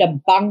of the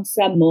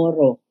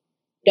Bangsamoro,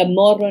 the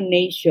Moro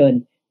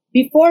nation.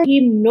 Before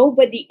him,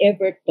 nobody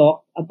ever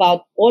talked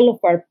about all of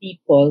our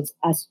peoples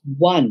as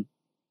one.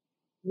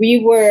 We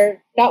were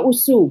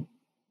Tausu,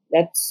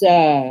 that's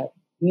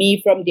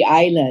me from the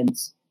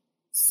islands,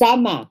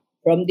 Sama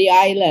from the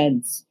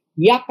islands,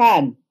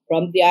 Yakan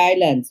from the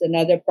islands,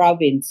 another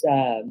province,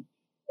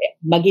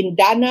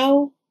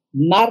 Maguindanao,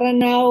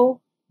 Maranao,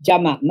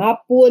 Jama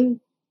Mapun.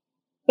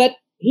 But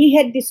he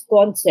had this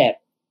concept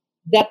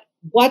that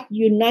what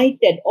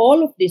united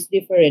all of these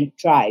different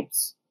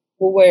tribes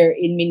who were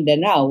in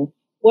Mindanao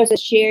was a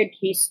shared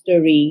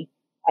history,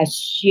 a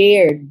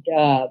shared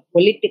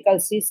political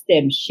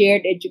system,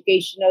 shared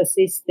educational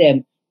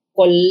system,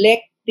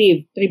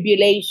 collective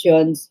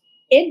tribulations,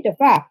 and the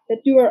fact that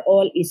we were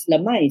all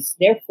Islamized.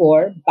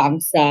 Therefore,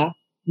 Bangsa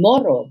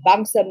Moro.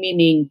 Bangsa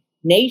meaning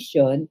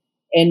nation,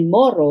 and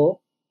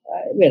Moro,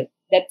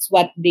 that's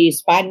what the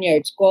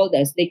Spaniards called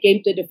us. They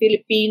came to the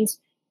Philippines.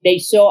 They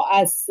saw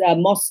us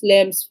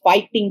Muslims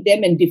fighting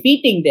them and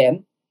defeating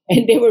them.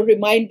 And they were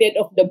reminded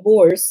of the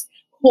Moors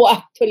who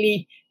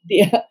actually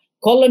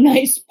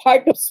colonized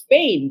part of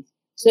Spain.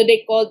 So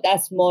they called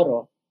us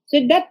Moro. So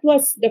that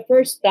was the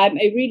first time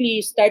I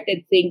really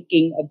started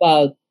thinking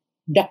about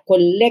the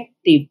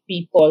collective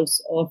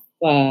peoples of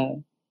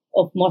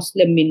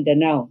Muslim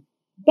Mindanao.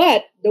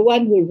 But the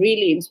one who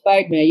really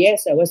inspired me,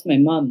 Ayesah, was my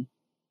mom.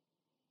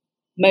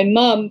 My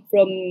mom,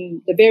 from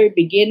the very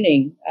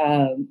beginning,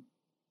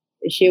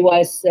 she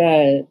was,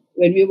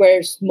 when we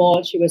were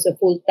small, she was a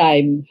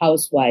full-time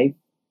housewife.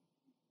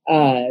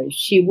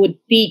 She would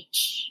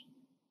teach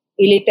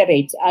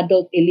illiterates,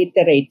 adult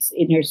illiterates,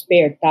 in her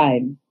spare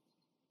time.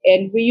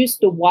 And we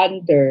used to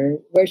wonder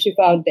where she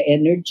found the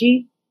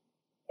energy.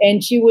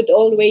 And she would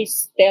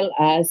always tell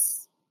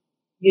us,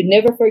 you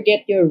never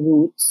forget your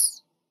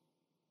roots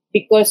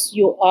because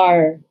you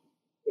are,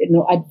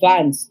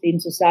 advanced in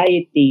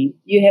society.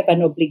 You have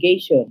an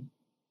obligation.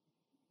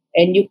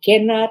 And you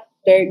cannot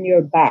turn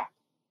your back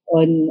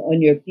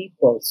on your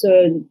people.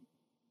 So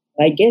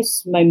I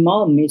guess my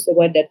mom is the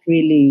one that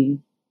really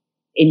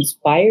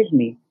inspired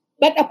me.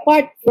 But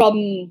apart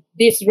from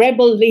these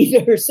rebel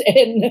leaders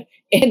and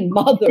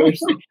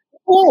mothers,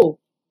 who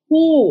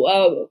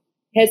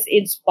has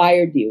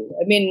inspired you?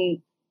 I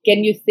mean,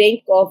 can you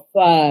think of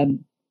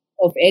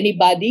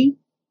anybody?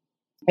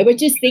 I was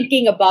just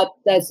thinking about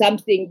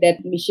something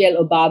that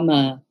Michelle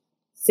Obama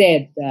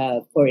said.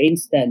 For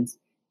instance,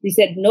 he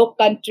said, "No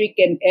country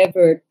can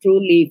ever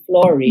truly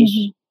flourish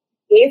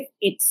if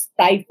it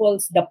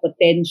stifles the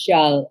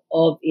potential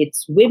of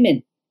its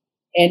women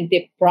and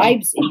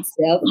deprives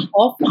itself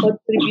of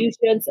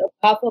contributions of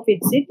half of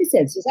its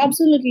citizens." It's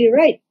absolutely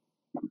right.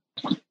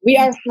 We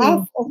are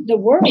half of the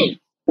world.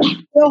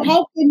 So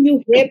how can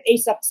you have a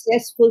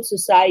successful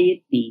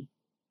society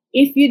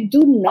if you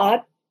do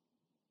not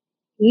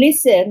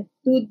listen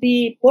to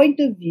the point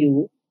of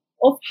view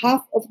of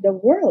half of the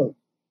world?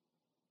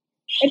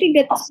 I think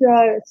that's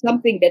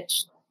something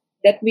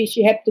that we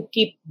should have to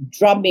keep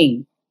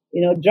drumming,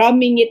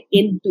 drumming it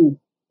into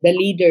the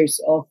leaders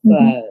of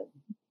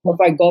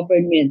our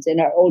governments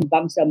and our own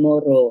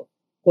Bangsamoro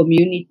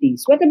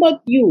communities. What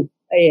about you,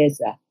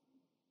 Ayesah?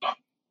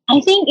 I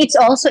think it's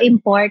also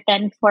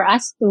important for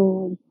us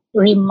to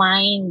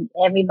remind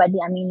everybody,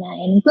 Amina,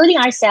 and including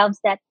ourselves,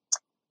 that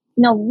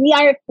we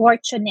are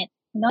fortunate,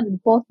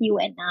 both you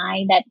and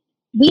I, that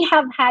we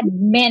have had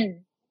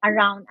men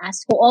around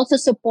us who also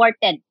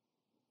supported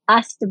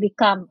us to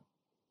become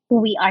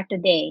who we are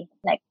today.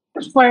 Like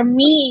for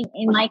me,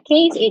 in my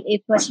case,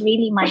 it was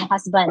really my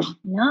husband,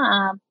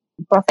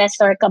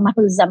 Professor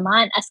Kamarul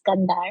Zaman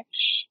Askandar,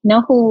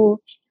 who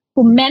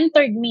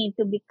mentored me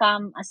to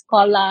become a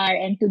scholar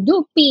and to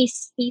do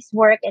peace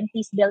work and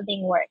peace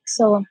building work.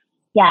 So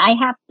yeah, I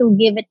have to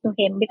give it to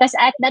him, because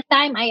at that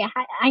time I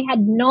had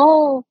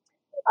no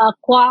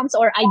qualms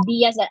or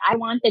ideas that I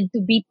wanted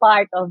to be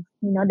part of,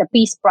 the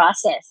peace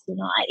process.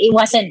 It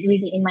wasn't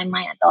really in my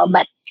mind at all.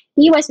 But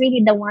he was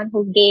really the one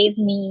who gave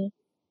me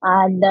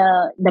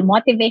the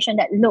motivation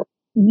that, look,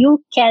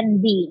 you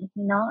can be,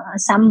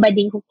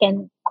 somebody who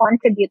can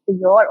contribute to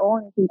your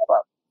own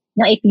people.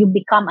 If you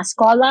become a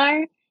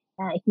scholar,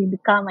 if you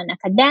become an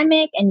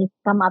academic, and you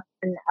become a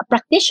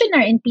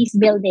practitioner in peace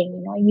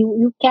building,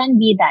 you can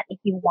be that if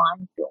you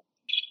want to.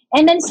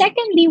 And then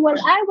secondly, while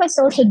I was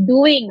also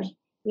doing,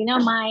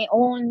 my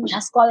own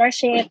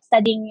scholarship,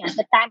 studying at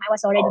the time, I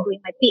was already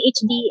doing my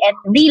PhD and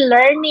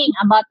relearning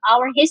about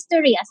our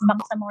history as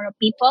Bangsamoro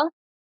people.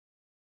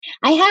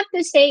 I have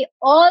to say,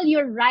 all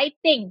your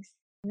writings,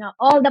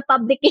 all the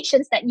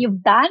publications that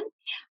you've done,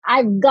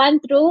 I've gone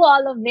through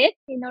all of it,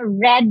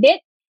 read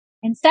it.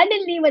 And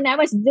suddenly, when I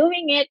was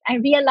doing it, I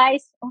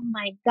realized, oh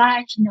my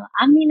gosh,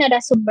 Amina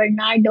Rasul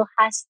Bernardo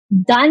has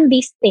done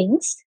these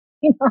things,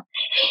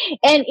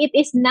 and it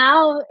is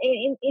now,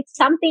 it's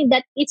something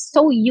that is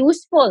so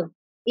useful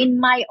in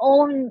my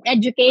own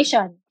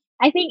education.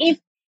 I think if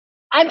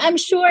I'm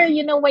sure,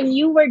 when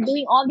you were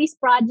doing all these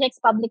projects,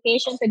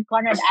 publications with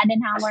Konrad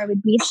Adenauer,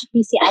 with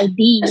PCID,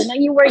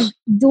 you were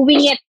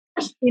doing it,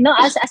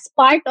 as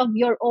part of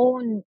your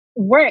own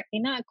work,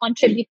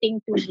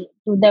 contributing to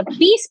the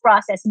peace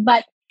process.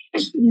 But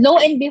lo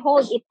and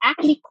behold, it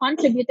actually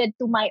contributed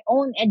to my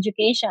own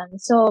education.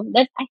 So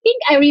that, I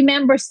think I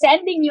remember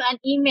sending you an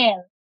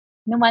email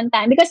one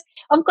time, because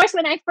of course,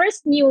 when I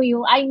first knew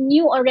you, I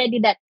knew already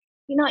that,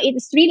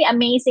 it's really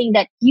amazing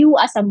that you,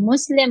 as a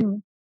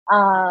Muslim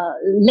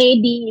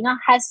lady,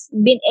 has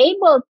been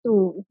able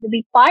to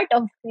be part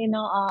of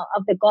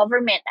the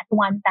government at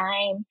one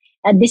time,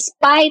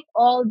 despite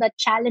all the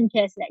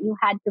challenges that you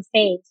had to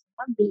face,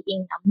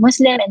 being a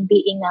Muslim and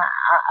being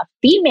a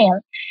female,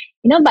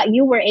 but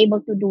you were able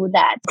to do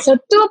that. So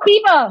two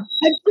people,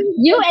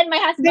 you and my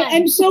husband.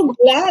 I'm so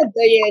glad,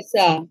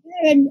 Ayesah.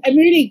 I'm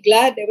really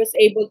glad I was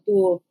able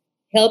to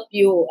help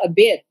you a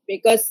bit,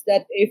 because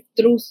that, if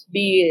truth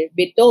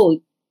be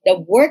told, the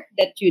work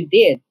that you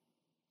did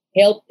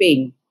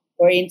helping,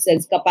 for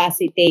instance,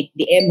 capacitate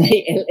the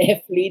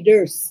MILF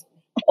leaders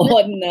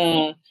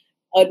on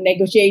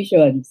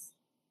negotiations,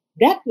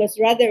 that was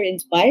rather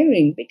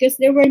inspiring, because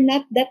there were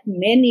not that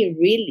many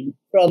really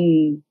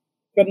from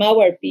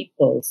our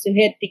peoples who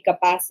had the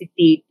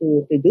capacity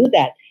to do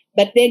that.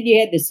 But then you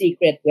had the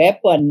secret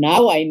weapon.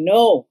 Now I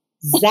know.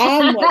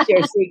 Zam was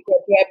your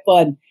secret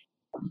weapon.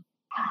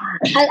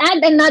 I'll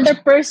add another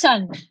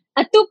person.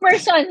 Two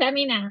persons,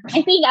 Amina.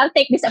 I think I'll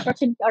take this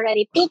opportunity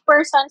already. Two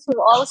persons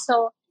who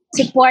also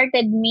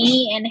supported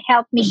me and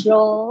helped me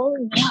grow,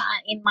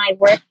 in my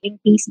work in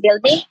peace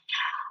building.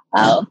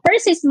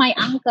 First is my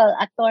uncle,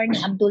 Attorney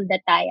Abdul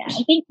Dataya.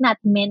 I think not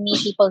many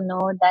people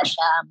know that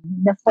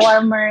the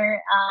former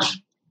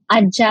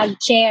Adjag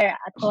chair,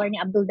 Attorney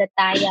Abdul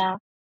Dataya,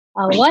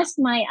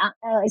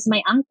 is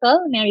my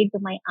uncle, married to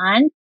my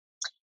aunt.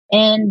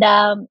 And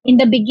in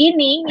the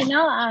beginning,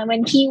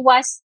 when he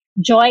was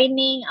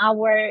joining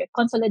our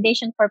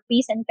Consolidation for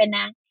Peace in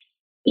Penang,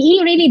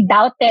 he really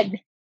doubted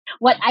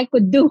what I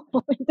could do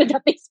into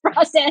the peace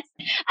process.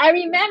 I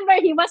remember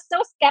he was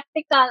so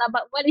skeptical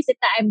about what is it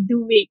that I'm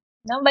doing.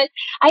 But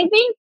I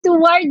think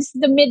towards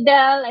the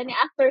middle and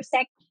after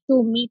Sec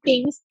 2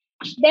 meetings,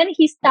 then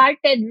he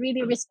started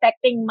really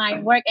respecting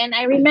my work. And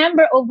I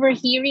remember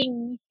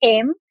overhearing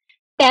him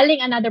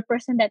telling another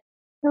person that,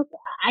 look,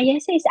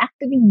 Ayesah is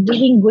actually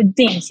doing good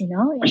things,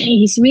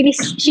 she's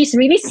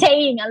really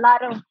saying a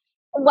lot of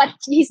what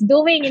she's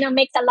doing,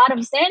 makes a lot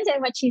of sense,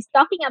 and what she's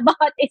talking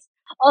about is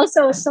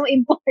also so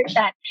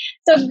important.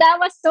 So that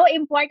was so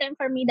important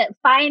for me that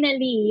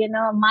finally,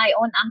 my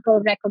own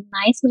uncle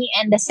recognized me.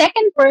 And the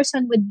second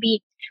person would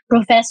be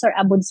Professor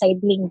Abud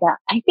Saidlinga.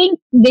 I think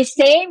the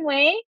same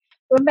way,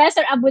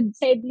 Professor Abud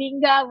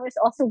Saidlinga was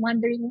also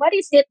wondering, what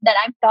is it that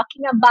I'm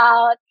talking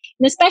about?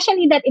 And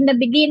especially that in the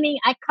beginning,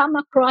 I come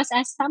across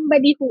as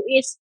somebody who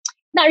is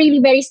not really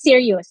very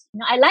serious.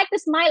 I like to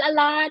smile a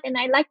lot, and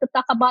I like to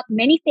talk about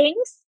many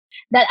things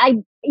that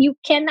you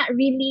cannot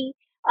really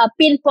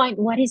pinpoint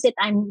what is it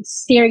I'm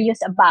serious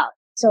about.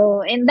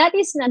 So, and that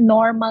is a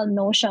normal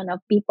notion of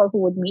people who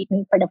would meet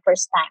me for the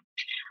first time.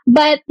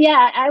 But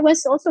yeah, I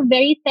was also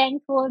very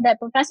thankful that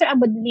Professor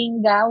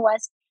Abudlinga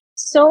was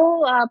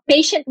so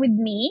patient with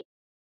me,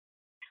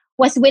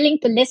 was willing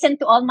to listen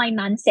to all my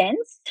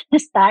nonsense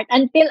start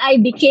until I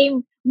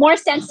became more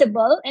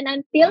sensible, and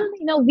until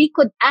we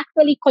could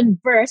actually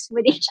converse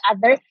with each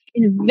other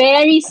in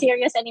very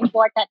serious and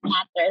important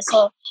matters.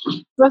 So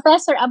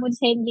Professor Abud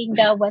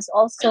Linga was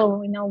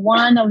also,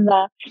 one of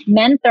the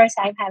mentors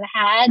I have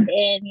had.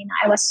 And,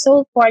 I was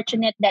so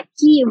fortunate that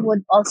he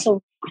would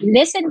also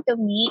listen to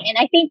me. And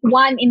I think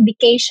one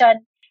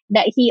indication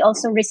that he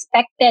also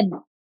respected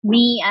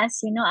me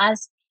as,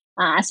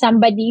 as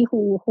somebody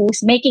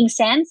who's making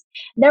sense.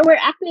 There were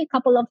actually a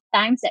couple of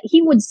times that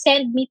he would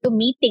send me to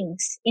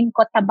meetings in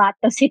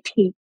Cotabato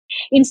City.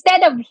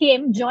 Instead of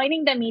him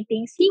joining the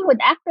meetings, he would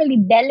actually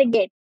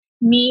delegate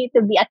me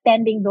to be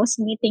attending those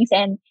meetings,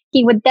 and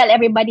he would tell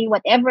everybody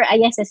whatever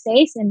Ayesah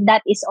says, and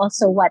that is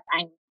also what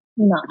I'm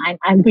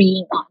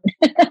agreeing on.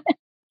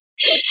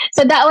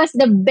 So that was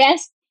the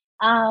best.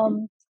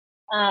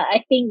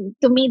 I think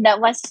to me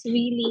that was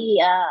really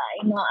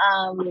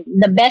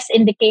the best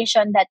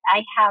indication that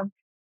I have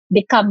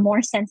become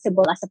more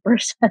sensible as a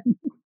person.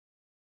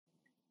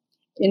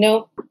 You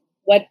know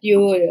what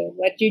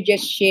you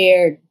just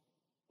shared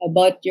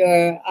about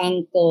your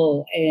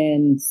uncle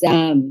and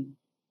Sam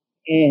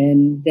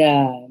and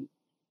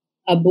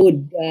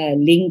Abud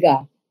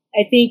Linga.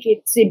 I think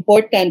it's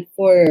important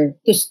for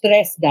to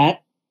stress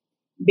that,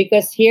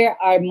 because here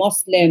are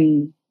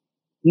Muslim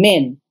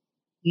men,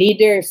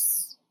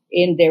 leaders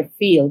in their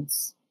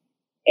fields,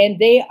 and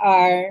they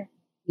are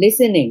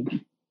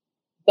listening.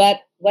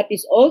 But what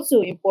is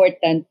also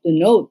important to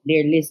note,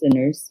 dear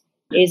listeners,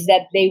 is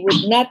that they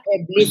would not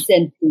have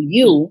listened to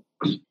you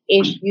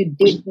if you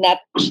did not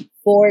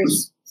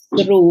force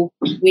through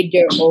with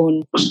your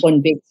own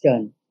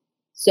conviction.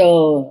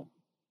 So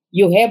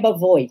you have a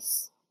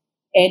voice,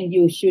 and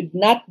you should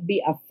not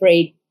be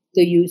afraid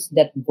to use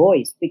that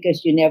voice,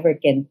 because you never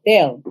can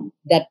tell.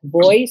 That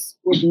voice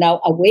would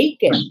now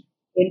awaken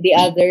in the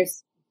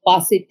others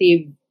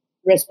positive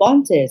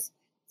responses.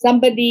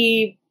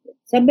 Somebody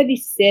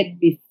said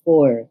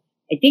before,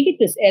 I think it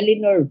was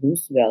Eleanor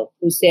Roosevelt,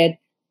 who said,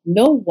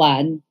 no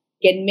one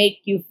can make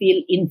you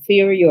feel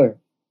inferior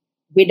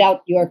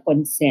without your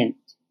consent.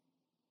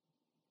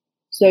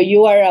 So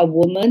you are a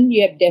woman,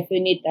 you have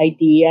definite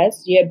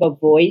ideas, you have a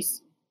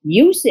voice,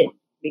 use it,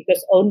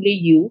 because only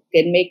you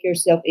can make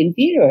yourself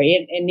inferior.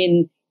 And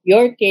in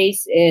your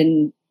case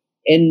and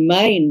in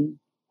mine,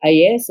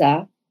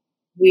 Ayesah,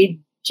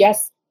 we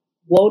just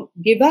won't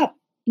give up.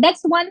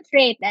 That's one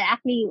trait that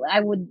actually I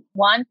would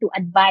want to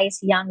advise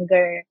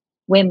younger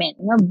women.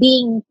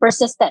 Being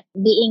persistent,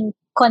 being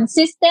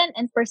consistent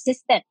and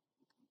persistent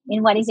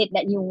in what is it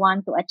that you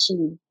want to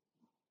achieve.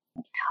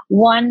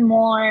 One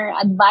more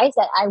advice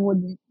that I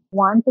would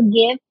want to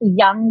give to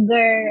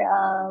younger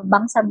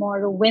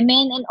Bangsamoro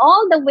women and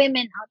all the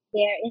women out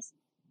there is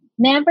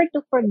never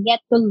to forget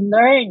to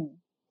learn,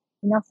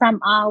 from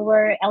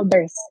our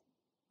elders,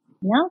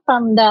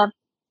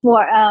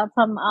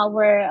 from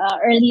our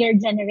earlier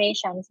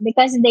generations,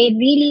 because they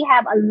really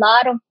have a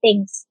lot of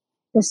things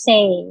to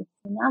say.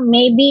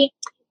 Maybe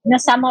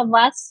some of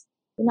us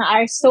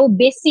are so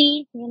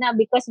busy,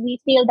 because we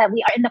feel that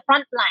we are in the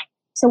front line,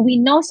 so we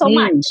know so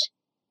much.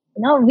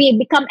 We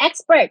become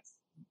experts.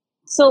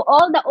 So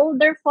all the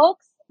older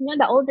folks,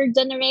 the older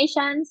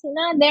generations,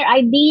 their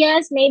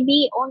ideas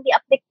maybe will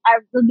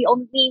be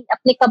only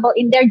applicable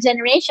in their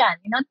generation.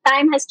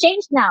 Time has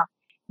changed now.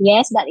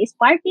 Yes, that is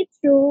partly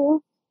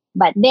true.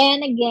 But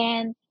then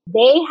again,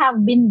 they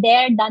have been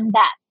there, done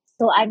that.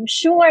 So I'm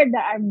sure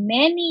there are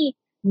many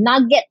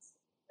nuggets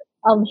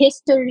of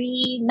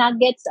history,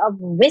 nuggets of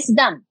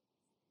wisdom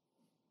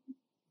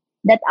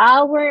that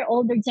our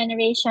older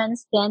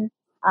generations can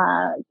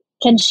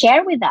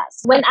share with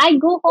us. When I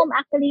go home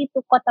actually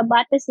to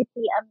Cotabato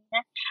City,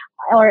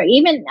 or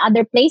even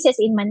other places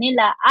in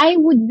Manila, I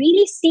would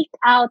really seek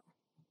out,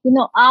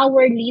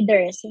 our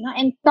leaders,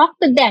 and talk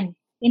to them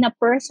in a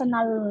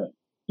personal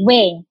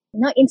way,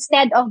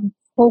 instead of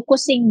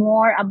focusing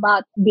more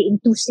about being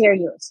too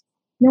serious.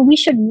 We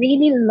should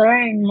really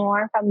learn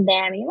more from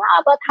them,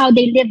 about how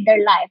they live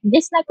their life,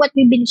 just like what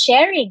we've been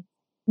sharing,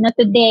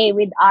 today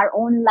with our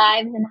own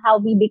lives, and how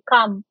we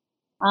become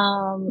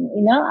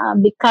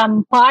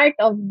part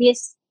of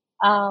this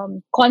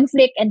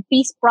conflict and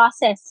peace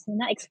process,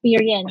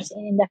 experience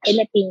in the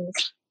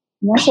Philippines.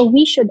 So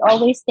we should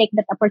always take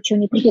that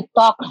opportunity to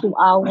talk to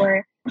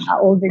our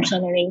older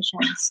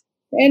generations.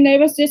 And I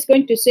was just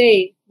going to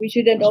say, we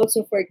shouldn't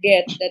also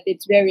forget that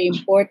it's very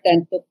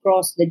important to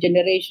cross the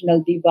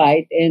generational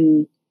divide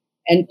and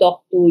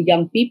talk to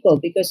young people,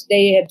 because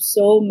they have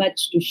so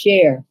much to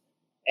share.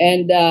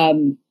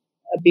 And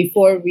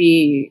before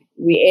we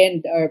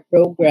end our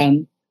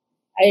program,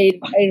 I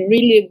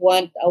really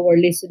want our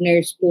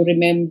listeners to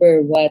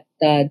remember what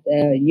the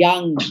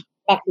young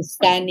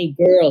Pakistani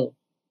girl,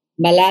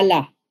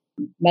 Malala,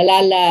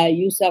 Malala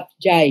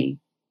Yousafzai,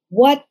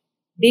 what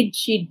did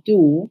she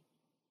do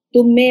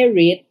to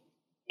merit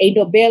a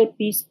Nobel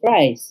Peace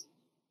Prize?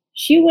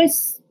 She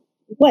was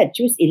what?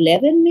 She was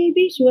 11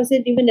 maybe? She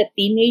wasn't even a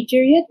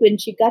teenager yet when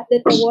she got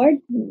that award.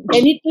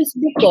 And it was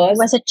because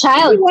Was a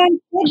child,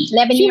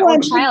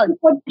 11-year-old child. to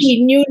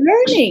continue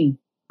learning.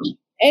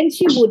 And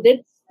she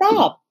wouldn't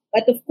stop.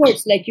 But of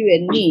course, like you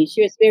and me,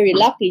 she was very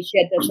lucky. She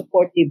had a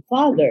supportive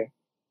father,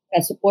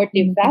 a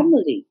supportive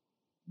family.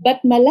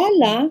 But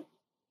Malala,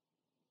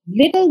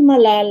 little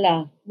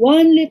Malala,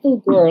 one little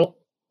girl,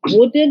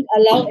 wouldn't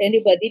allow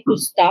anybody to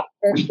stop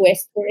her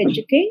quest for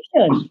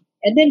education.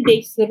 And then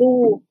they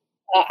threw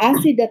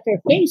acid at her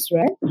face,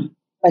 right?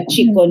 But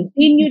she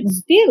continued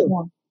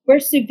still,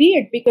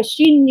 persevered, because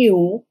she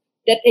knew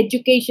that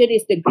education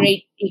is the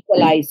great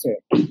equalizer.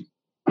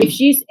 If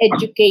she's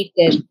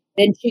educated,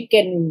 then she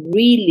can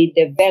really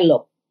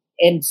develop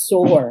and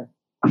soar.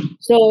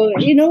 So,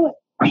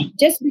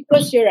 just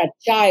because you're a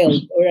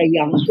child or a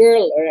young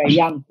girl or a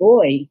young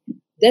boy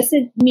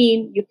doesn't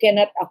mean you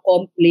cannot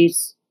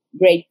accomplish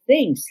great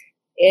things.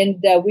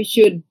 And we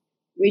should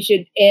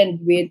end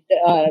with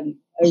a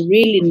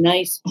really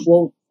nice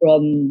quote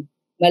from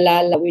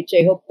Malala, which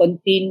I hope will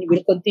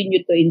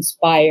continue to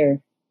inspire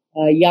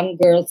young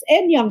girls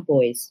and young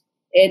boys.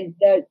 And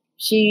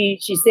she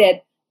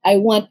said, "I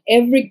want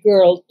every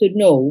girl to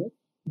know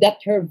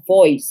that her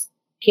voice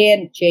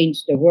can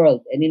change the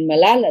world." And in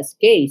Malala's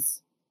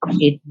case,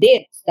 it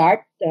did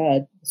start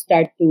to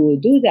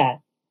do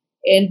that.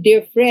 And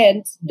dear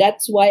friends,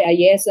 that's why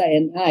Ayesah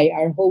and I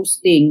are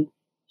hosting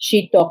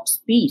She Talks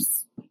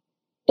Peace.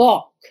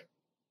 Talk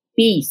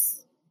peace.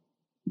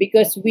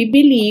 Because we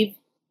believe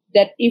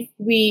that if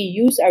we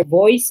use our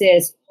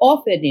voices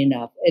often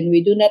enough and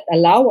we do not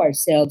allow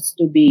ourselves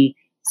to be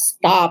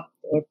stopped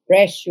or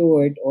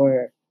pressured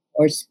or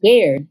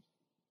scared,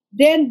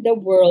 then the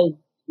world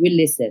will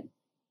listen.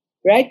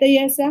 Right,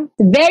 Ayesah?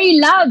 Very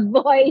loud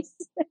voice.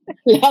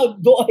 Loud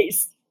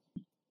voice.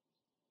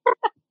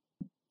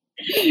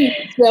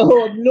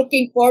 So I'm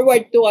looking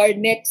forward to our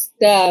next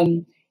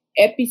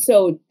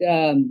episode,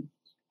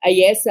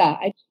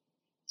 Ayesah.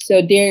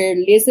 So dear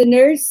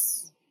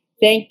listeners,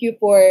 thank you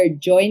for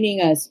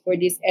joining us for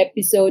this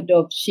episode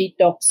of She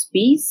Talks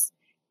Peace.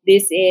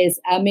 This is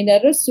Amina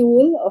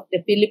Rasul of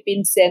the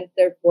Philippine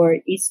Center for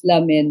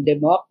Islam and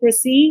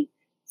Democracy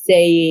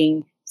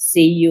saying,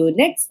 see you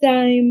next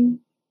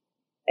time.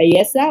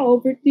 Ayesah,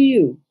 over to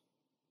you.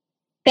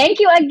 Thank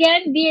you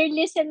again, dear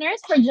listeners,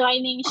 for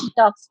joining She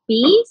Talks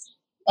Peace.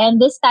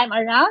 And this time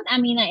around,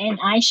 Amina and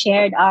I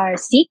shared our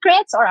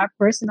secrets or our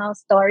personal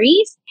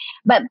stories.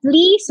 But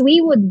please,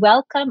 we would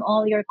welcome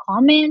all your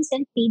comments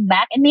and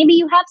feedback. And maybe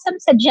you have some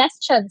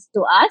suggestions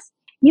to us.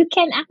 You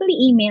can actually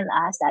email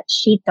us at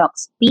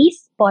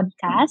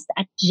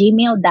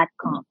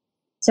shetalkspeacepodcast@gmail.com.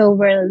 So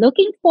we're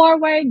looking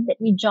forward that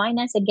you join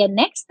us again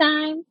next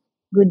time.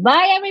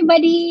 Goodbye,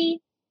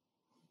 everybody.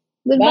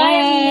 Goodbye,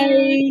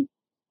 Amina.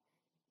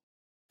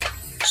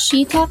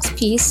 She Talks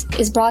Peace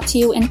is brought to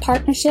you in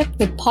partnership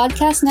with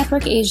Podcast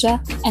Network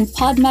Asia and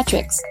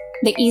Podmetrics,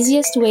 the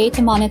easiest way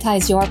to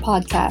monetize your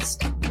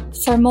podcast.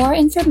 For more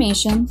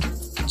information,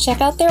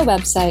 check out their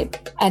website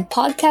at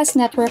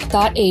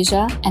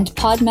podcastnetwork.asia and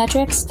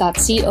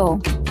podmetrics.co.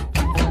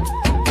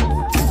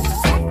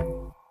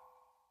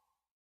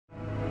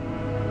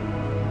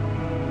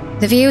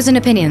 The views and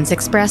opinions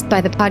expressed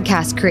by the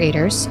podcast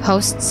creators,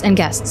 hosts, and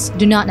guests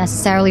do not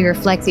necessarily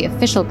reflect the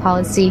official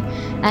policy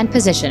and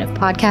position of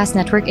Podcast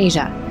Network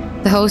Asia,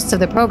 the hosts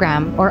of the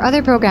program, or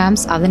other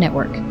programs of the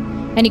network.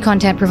 Any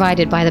content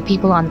provided by the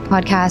people on the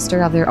podcast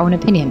are of their own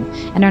opinion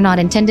and are not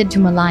intended to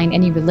malign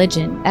any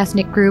religion,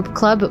 ethnic group,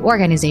 club,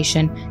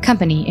 organization,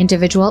 company,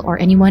 individual, or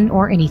anyone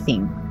or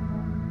anything.